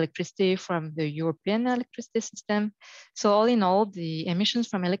take electricity from the European electricity system. So all in all, the emissions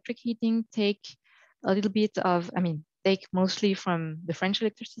from electric heating take a little bit of, take mostly from the French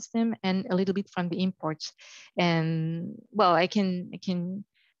electricity system and a little bit from the imports. And well, I can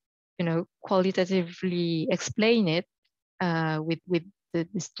qualitatively explain it with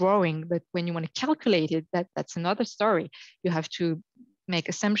this drawing, but when you want to calculate it, that's another story. You have to make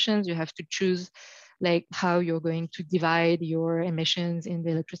assumptions. You have to choose like how you're going to divide your emissions in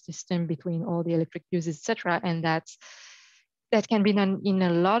the electricity system between all the electric uses, etc. And that can be done in a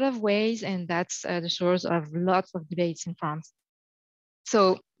lot of ways, and that's the source of lots of debates in France.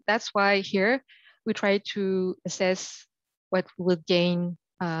 So that's why here we try to assess what we'll gain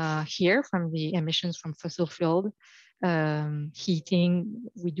here from the emissions from fossil fuel heating.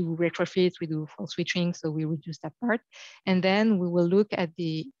 We do retrofits, we do full switching, so we reduce that part. And then we will look at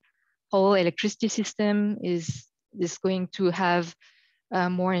the whole electricity system. Is this going to have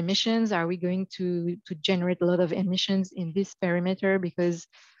more emissions? Are we going to generate a lot of emissions in this perimeter because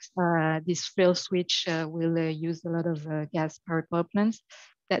this fuel switch will use a lot of gas-powered power plants?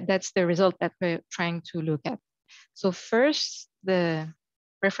 That's the result that we're trying to look at. So first, the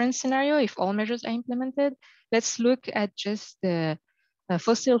reference scenario, if all measures are implemented, let's look at just the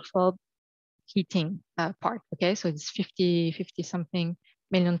fossil fuel heating part, okay? So it's 50 something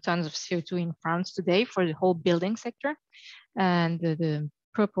million tons of CO2 in France today for the whole building sector. And the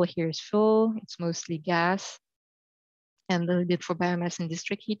purple here is fuel, it's mostly gas, and a little bit for biomass and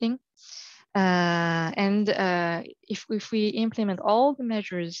district heating. If we implement all the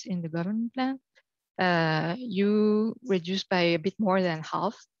measures in the government plan, you reduce by a bit more than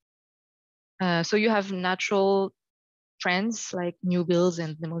half. So you have natural trends like new builds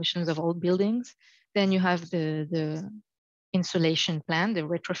and demolitions of old buildings. Then you have the insulation plan, the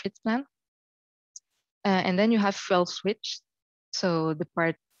retrofit plan. And then you have fuel switch. So the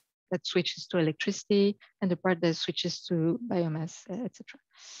part that switches to electricity and the part that switches to biomass, etc.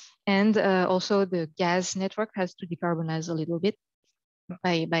 And also the gas network has to decarbonize a little bit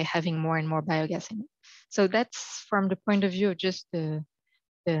by having more and more biogas in it. So that's from the point of view of just the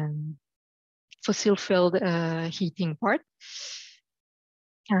fossil-filled heating part.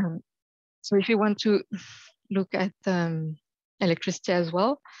 So if you want to look at electricity as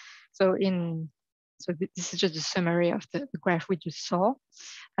well, so this is just a summary of the graph we just saw.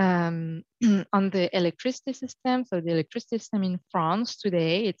 On the electricity system, so the electricity system in France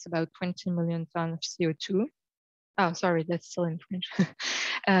today, it's about 20 million tons of CO2. Oh, sorry, that's still in French.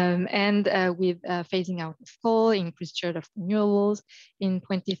 And with phasing out of coal, increased share of renewables, in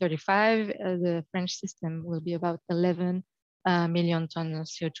 2035, the French system will be about 11 million tons of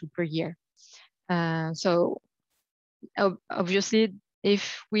CO2 per year. So obviously,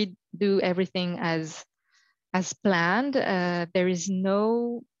 if we do everything as planned, there is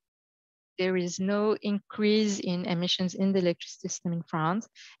no increase in emissions in the electricity system in France.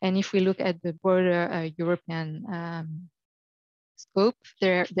 And if we look at the broader European scope,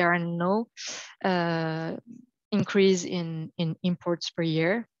 there are no increase in imports per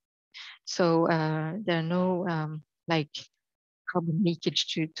year. So there are no like carbon leakage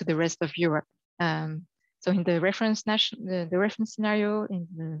to the rest of Europe. So in the reference scenario, in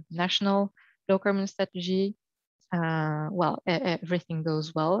the national low carbon strategy, well, everything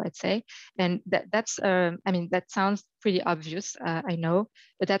goes well, I'd say. And that's, I mean, that sounds pretty obvious, I know,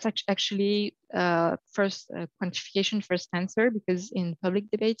 but that's actually first quantification, first answer, because in public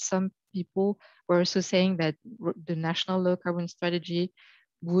debate, some people were also saying that the national low carbon strategy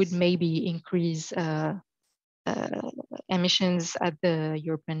would maybe increase emissions at the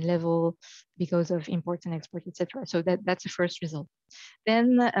European level because of import and export, etc. So that's the first result.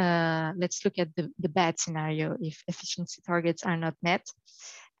 Then let's look at the bad scenario. If efficiency targets are not met,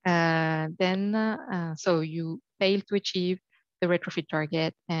 so you fail to achieve the retrofit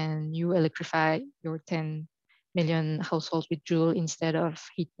target and you electrify your 10 million households with joule instead of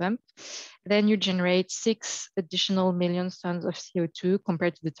heat pump, then you generate 6 additional million tons of CO2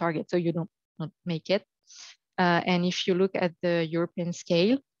 compared to the target. So you don't make it. And if you look at the European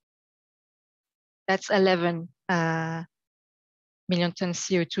scale, that's 11 million tons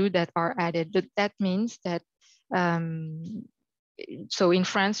CO2 that are added. But that means that, so in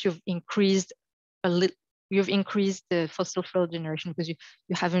France, you've increased the fossil fuel generation because you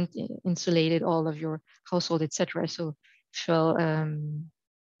haven't insulated all of your household, etc. So fuel,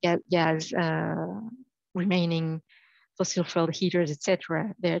 gas, remaining fossil fuel heaters,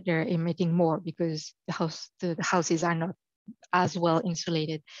 etc. They're emitting more because the houses are not as well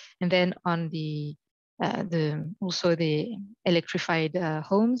insulated. And then on also the electrified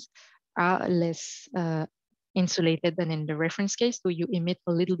homes are less insulated than in the reference case. So you emit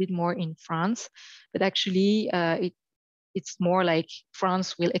a little bit more in France, but actually it's more like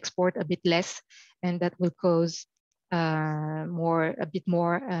France will export a bit less, and that will cause a bit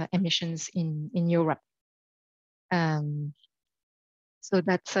more emissions in Europe. So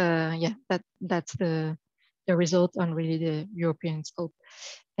that's that's the result on really the European scope.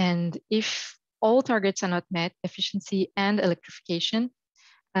 And if all targets are not met, efficiency and electrification,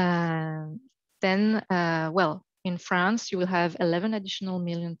 then well, in France you will have 11 additional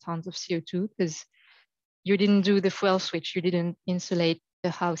million tons of CO2 because you didn't do the fuel switch, you didn't insulate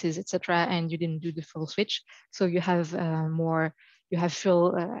the houses, etc., and you didn't do the fuel switch. So you have you have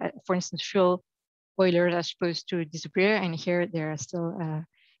fuel, for instance, fuel boilers are supposed to disappear, and here they are still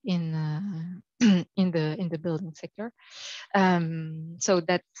in the building sector. So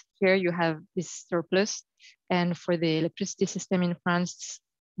that here you have this surplus, and for the electricity system in France, it's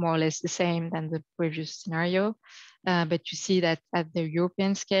more or less the same than the previous scenario. But you see that at the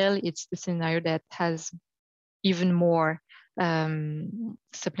European scale, it's the scenario that has even more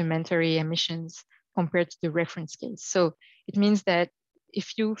supplementary emissions compared to the reference case. So it means that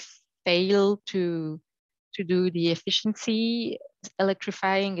if you fail to do the efficiency,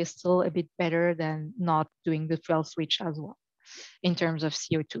 electrifying is still a bit better than not doing the fuel switch as well in terms of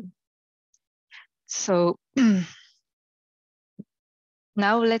CO2. So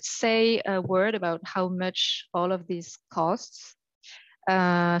now let's say a word about how much all of this costs.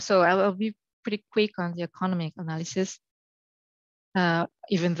 So I'll be pretty quick on the economic analysis,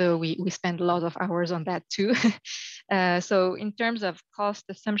 even though we spend a lot of hours on that too. So in terms of cost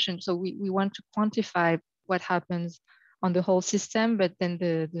assumption, so we want to quantify what happens on the whole system, but then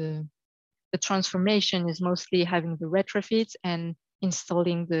the transformation is mostly having the retrofits and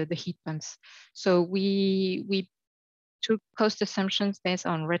installing the heat pumps. So we took cost assumptions based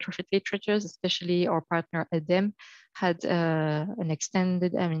on retrofit literatures, especially our partner EDEM had an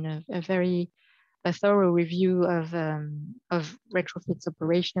extended, a thorough review of retrofits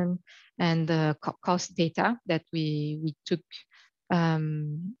operation and cost data that we took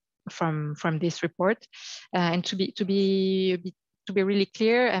from this report, and to to be really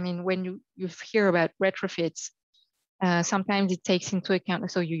clear, I mean, when you hear about retrofits, sometimes it takes into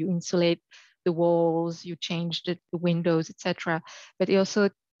account, so you insulate the walls, you change the windows, etc. But it also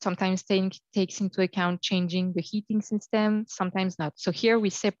sometimes takes into account changing the heating system, sometimes not. So here we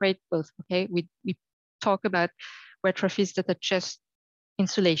separate both, okay? We talk about retrofits that are just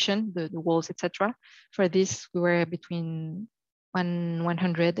insulation, the walls, etc. For this, we were between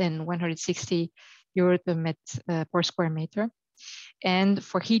 100 and 160 euro per square meter. And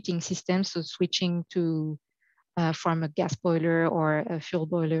for heating systems, so switching to from a gas boiler or a fuel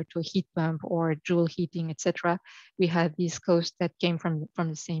boiler to a heat pump or joule heating, etc., we had these costs that came from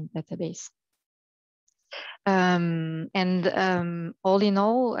the same database. All in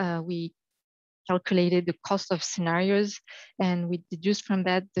all, we calculated the cost of scenarios, and we deduced from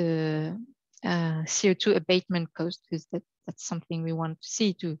that the CO2 abatement cost, because that's something we want to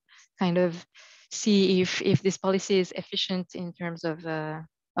see, to kind of see if this policy is efficient in terms of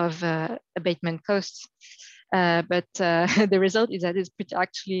abatement costs. But the result is that it's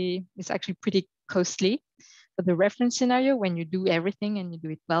actually pretty costly. For the reference scenario, when you do everything and you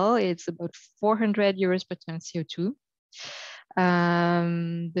do it well, it's about 400 euros per ton CO2.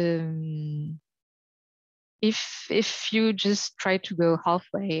 If you just try to go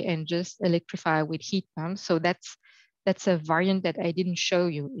halfway and just electrify with heat pumps, so that's a variant that I didn't show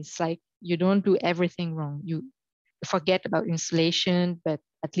you. It's like you don't do everything wrong. You forget about insulation, but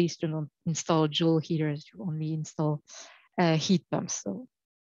at least you don't install joule heaters. You only install heat pumps. So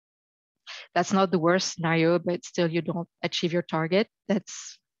that's not the worst scenario, but still you don't achieve your target.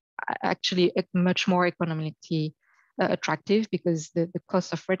 That's actually much more economically attractive, because the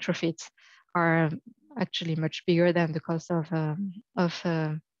cost of retrofits are actually much bigger than the cost of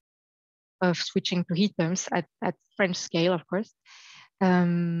switching to heat pumps at French scale, of course.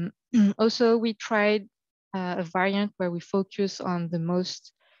 Also, we tried a variant where we focus on the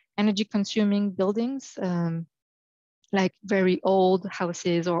most energy consuming buildings, like very old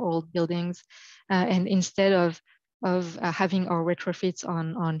houses or old buildings. And instead of having our retrofits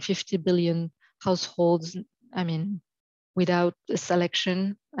on 50 billion households, I mean, without a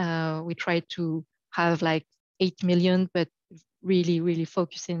selection, we try to have like 8 million, but really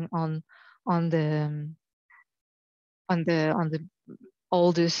focusing on the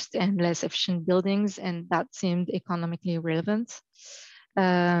oldest and less efficient buildings, and that seemed economically relevant.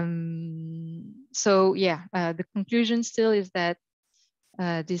 So yeah, the conclusion still is that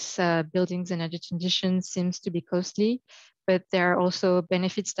this buildings energy transition seems to be costly, but there are also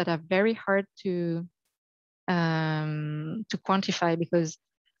benefits that are very hard to quantify, because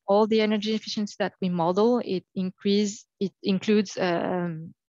all the energy efficiency that we model, it includes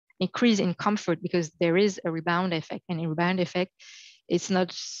increase in comfort, because there is a rebound effect, and a rebound effect, it's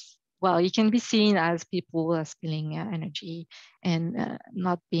not, well, it can be seen as people spilling energy and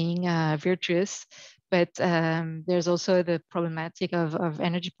not being virtuous, but there's also the problematic of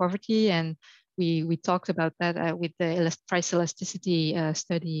energy poverty, and we talked about that with the price elasticity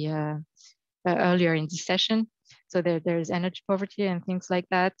study earlier in this session. So there's energy poverty and things like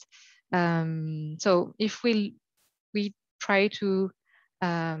that. So if we try to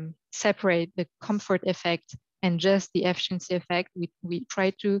separate the comfort effect and just the efficiency effect, we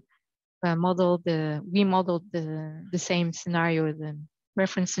try to modeled the same scenario, the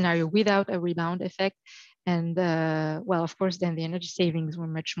reference scenario, without a rebound effect. And well, of course, then the energy savings were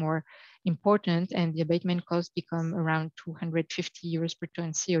much more important, and the abatement costs become around 250 euros per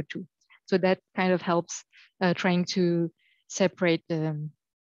ton CO2. So that kind of helps trying to separate the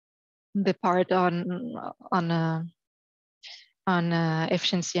part on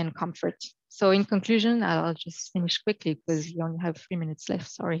efficiency and comfort. So in conclusion, I'll just finish quickly because we only have 3 minutes left,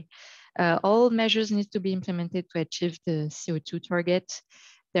 sorry. All measures need to be implemented to achieve the CO2 target.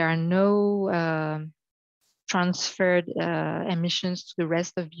 There are no transferred emissions to the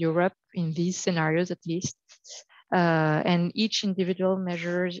rest of Europe in these scenarios, at least. And each individual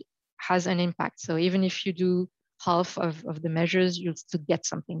measure has an impact. So even if you do half of the measures, you'll still get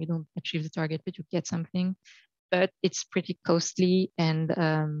something. You don't achieve the target, but you get something. But it's pretty costly, and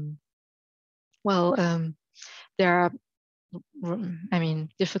there are, I mean,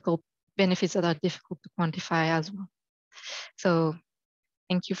 difficult benefits that are difficult to quantify as well. So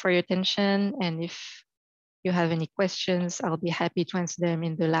thank you for your attention. And if you have any questions, I'll be happy to answer them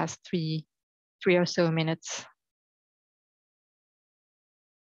in the last three or so minutes.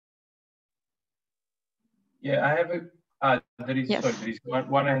 Yeah, I have a, there is, yes. Sorry, there is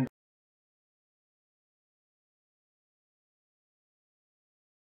one hand.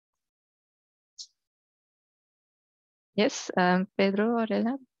 Yes, Pedro or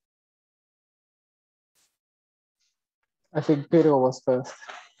Leonard? I think Pedro was first.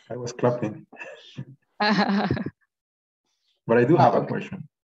 I was clapping. But I do have a question.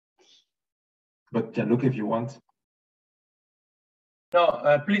 But Gianluca, if you want.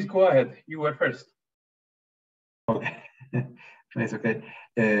 No, please go ahead. You were first. Okay, it's okay.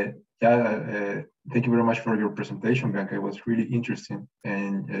 Thank you very much for your presentation, Bianca. It was really interesting,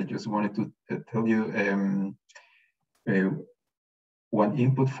 and I just wanted to tell you one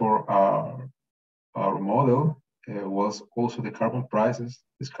input for our model was also the carbon prices,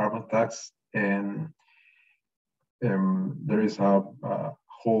 this carbon tax, and there is a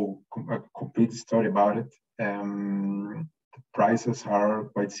complete story about it. The prices are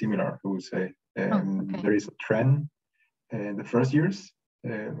quite similar, I would say. Okay. There is a trend in the first years,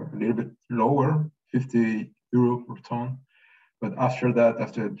 a little bit lower, 50 euro per ton. But after that,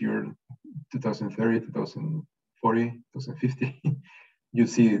 after the year 2030, 2040, 2050, you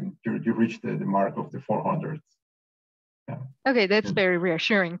see you reach the mark of the 400. Yeah. Okay, that's very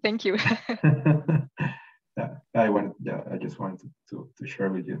reassuring. Thank you. I just wanted to share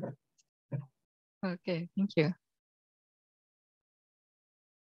with you that. Yeah. Okay, thank you.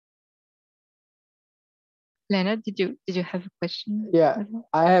 Leonard, did you have a question? Yeah,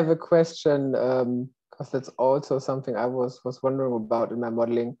 I have a question because that's also something I was wondering about in my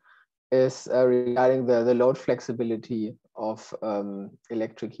modeling, is regarding the load flexibility of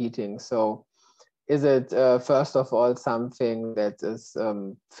electric heating. So is it first of all something that is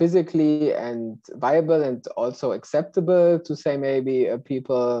physically and viable and also acceptable to say maybe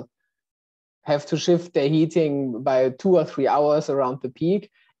people have to shift their heating by 2 or 3 hours around the peak?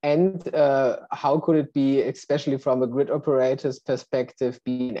 And how could it be, especially from a grid operator's perspective,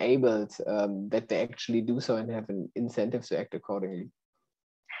 be enabled that they actually do so and have an incentive to act accordingly?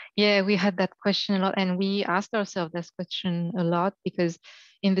 Yeah, we had that question a lot, and we asked ourselves this question a lot, because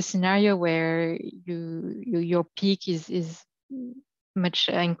in the scenario where your peak is much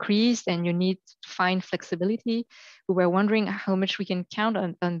increased and you need to find flexibility, we were wondering how much we can count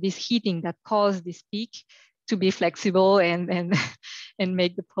on this heating that caused this peak to be flexible and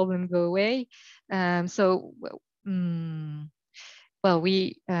make the problem go away.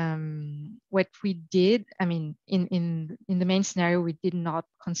 What we did, I mean, in the main scenario, we did not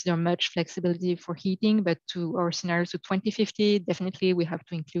consider much flexibility for heating, but to our scenario to 2050, definitely we have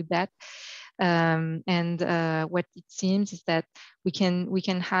to include that. What it seems is that we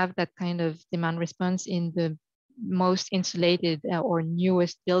can have that kind of demand response in the most insulated or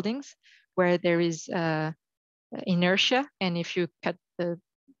newest buildings where there is inertia, and if you cut the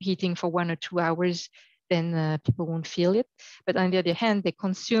heating for 1 or 2 hours, then people won't feel it. But on the other hand, they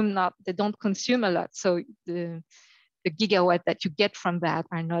don't consume a lot. So the gigawatt that you get from that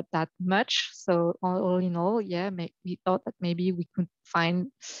are not that much. So all in all, yeah, we thought that maybe we could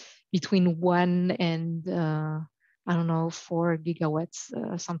find between 1 and I don't know, 4 gigawatts,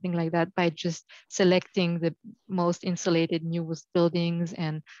 something like that, by just selecting the most insulated newest buildings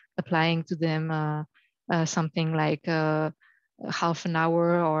and applying to them something like half an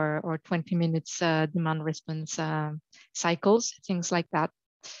hour or 20 minutes demand response cycles, things like that.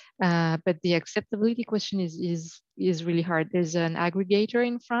 But the acceptability question is really hard. There's an aggregator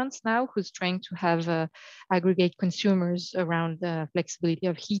in France now who's trying to have aggregate consumers around the flexibility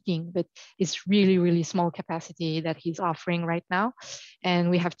of heating, but it's really, really small capacity that he's offering right now. And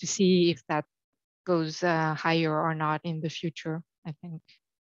we have to see if that goes higher or not in the future, I think.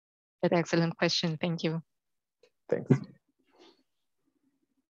 But excellent question, thank you. Thanks.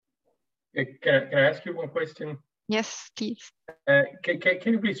 Can I ask you one question? Yes, please. Can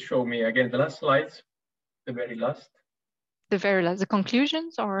you please show me again the last slides, the very last? The very last, the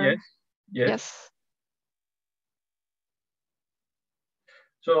conclusions, or? Yes.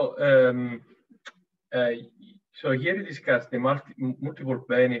 So, so here you discuss the multiple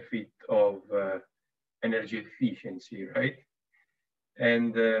benefit of energy efficiency, right?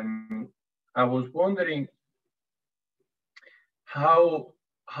 And I was wondering, how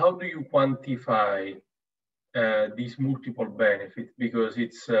do you quantify these multiple benefits? Because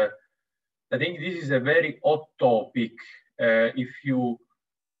it's, I think this is a very hot topic. If you,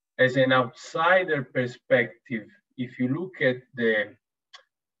 as an outsider perspective, if you look at the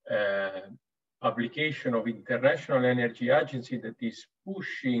application of International Energy Agency that is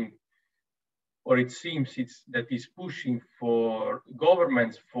pushing, or it seems that is pushing for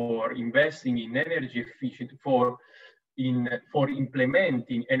governments for investing in energy efficient, for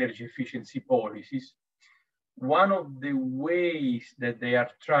implementing energy efficiency policies, one of the ways that they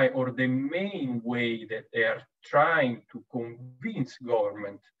are trying, or the main way that they are trying to convince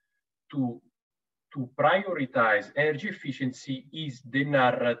government to prioritize energy efficiency is the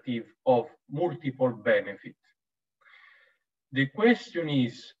narrative of multiple benefits. the question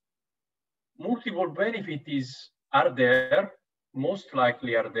is, multiple benefits are there, most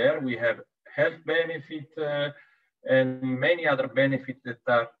likely are there. We have health benefit and many other benefits that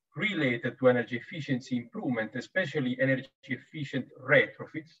are related to energy efficiency improvement, especially energy efficient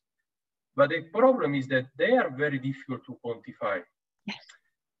retrofits. But the problem is that they are very difficult to quantify. Yes.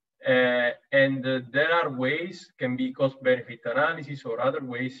 There are ways, can be cost benefit analysis or other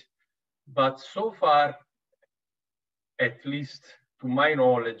ways, but so far, at least to my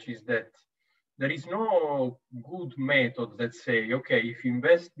knowledge, is that there is no good method that say, okay, if you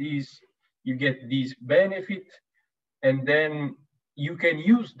invest this, you get this benefit, and then you can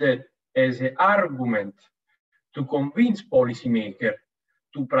use that as an argument to convince policymakers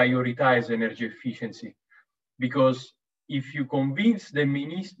to prioritize energy efficiency. Because if you convince the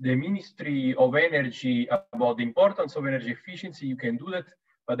Ministry of Energy about the importance of energy efficiency, you can do that.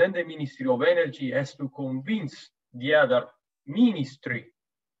 But then the Ministry of Energy has to convince the other ministry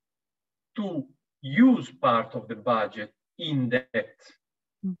to use part of the budget in that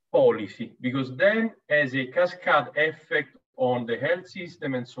policy, because then has a cascade effect on the health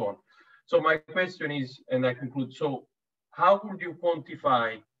system and so on. So my question is, and I conclude, so how would you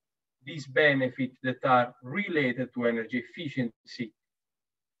quantify these benefits that are related to energy efficiency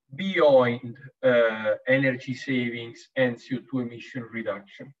beyond energy savings and CO2 emission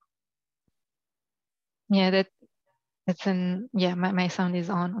reduction? Yeah, that's my sound is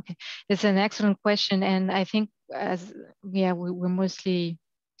on. Okay, it's an excellent question, and I think we're mostly,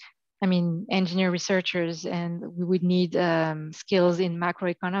 I mean, engineer researchers, and we would need skills in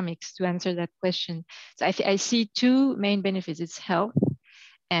macroeconomics to answer that question. So I see two main benefits: it's health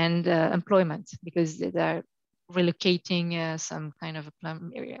and employment, because they're relocating some kind of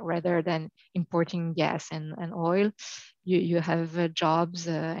rather than importing gas and oil. You have jobs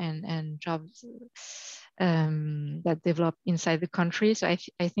and jobs that develop inside the country. So I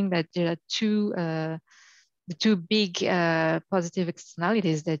think that there are the two big positive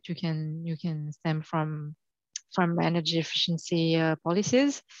externalities that you can stem from energy efficiency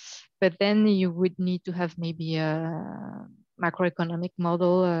policies. But then you would need to have maybe a macroeconomic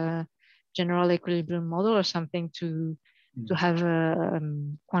model, general equilibrium model or something to have a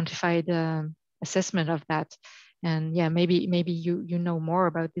quantified assessment of that. And yeah, maybe you know more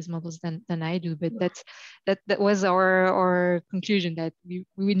about these models than I do, but that was our conclusion, that we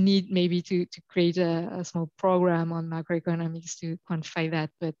would need maybe to create a small program on macroeconomics to quantify that.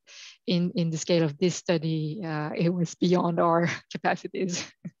 But in the scale of this study, it was beyond our capacities.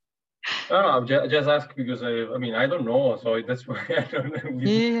 No, just ask because I mean I don't know, so that's why I don't know.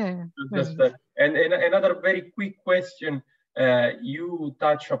 Yeah. Just, and another very quick question. You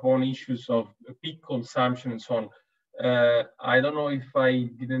touch upon issues of peak consumption and so on. I don't know if I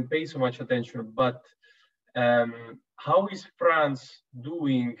didn't pay so much attention, but how is France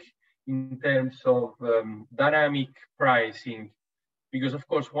doing in terms of dynamic pricing? Because of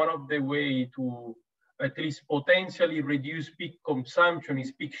course, one of the way to at least potentially reduce peak consumption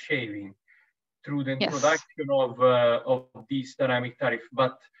is peak shaving through the introduction of this dynamic tariff.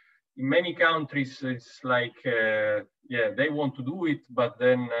 But in many countries, it's like, they want to do it, but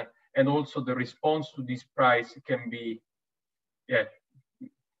then, and also the response to this price can be,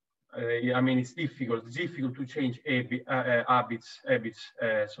 I mean, it's difficult to change habits.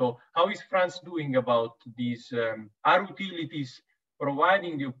 So how is France doing about these? Are utilities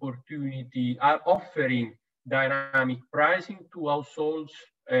providing the opportunity, are offering dynamic pricing to households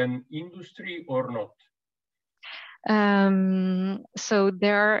and industry or not? So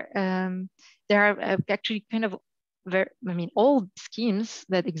there are actually kind of old schemes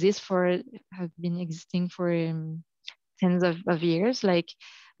that have been existing for tens of years, like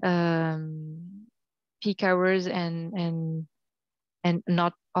peak hours and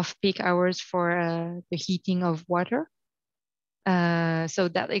not off-peak hours for the heating of water. So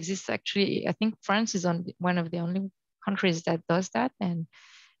that exists actually. I think France is one of the only countries that does that, and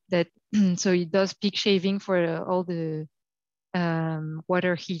that so it does peak shaving for all the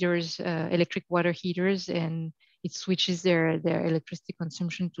water heaters, electric water heaters, and it switches their electricity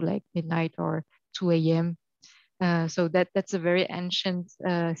consumption to like midnight or 2 a.m. So that's a very ancient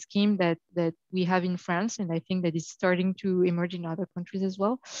scheme that we have in France, and I think that it's starting to emerge in other countries as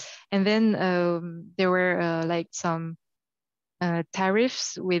well. And then there were like some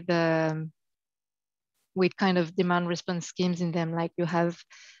tariffs with kind of demand response schemes in them. Like you have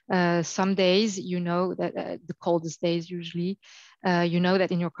some days, that the coldest days usually,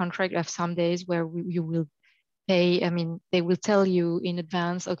 that in your contract you have some days where you will pay. I mean, they will tell you in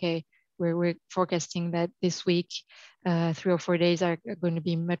advance, okay, we're forecasting that this week 3 or 4 days are going to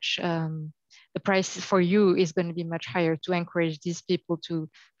be much the price for you is going to be much higher to encourage these people to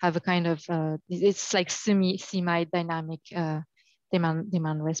have a kind of, it's like semi-dynamic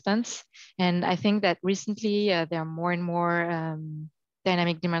demand response. And I think that recently there are more and more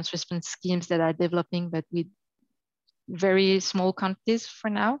dynamic demand response schemes that are developing, but with very small quantities for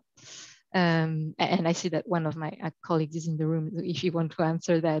now. And I see that one of my colleagues is in the room. If you want to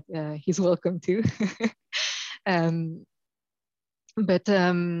answer that, he's welcome to.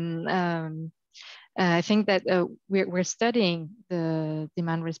 I think that we're studying the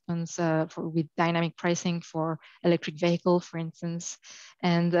demand response with dynamic pricing for electric vehicle, for instance.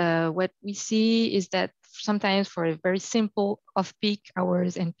 And what we see is that sometimes for a very simple off-peak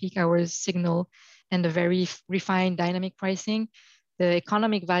hours and peak hours signal and a very refined dynamic pricing, the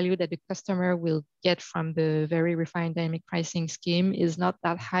economic value that the customer will get from the very refined dynamic pricing scheme is not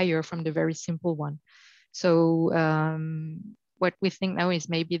that higher from the very simple one. So what we think now is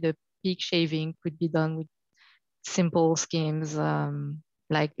maybe the peak shaving could be done with simple schemes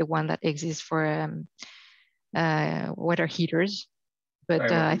like the one that exists for water heaters.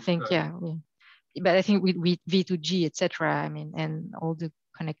 But I think, but I think with V2G, etc. I mean, and all the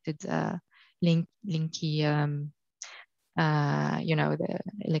connected linky, you know, the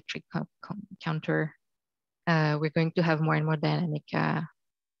electric counter, we're going to have more and more dynamic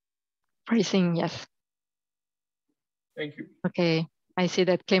pricing. Yes. Thank you. Okay. I see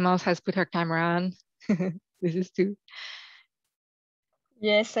that Clémence has put her camera on. This is too.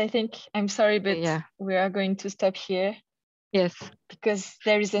 Yes, I think, I'm sorry, but we are going to stop here. Yes. Because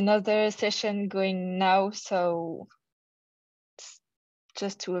there is another session going now, so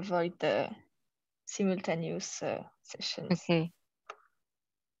just to avoid the simultaneous sessions. Okay.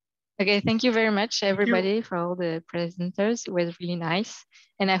 Okay, thank you very much, everybody, for all the presenters. It was really nice.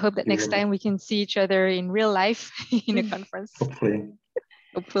 And I hope that next time we can see each other in real life in a conference. Hopefully.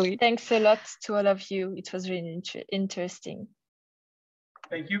 Hopefully. Thanks a lot to all of you. It was really interesting.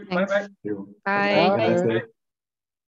 Thank you. Thanks. Bye-bye. Bye. Bye.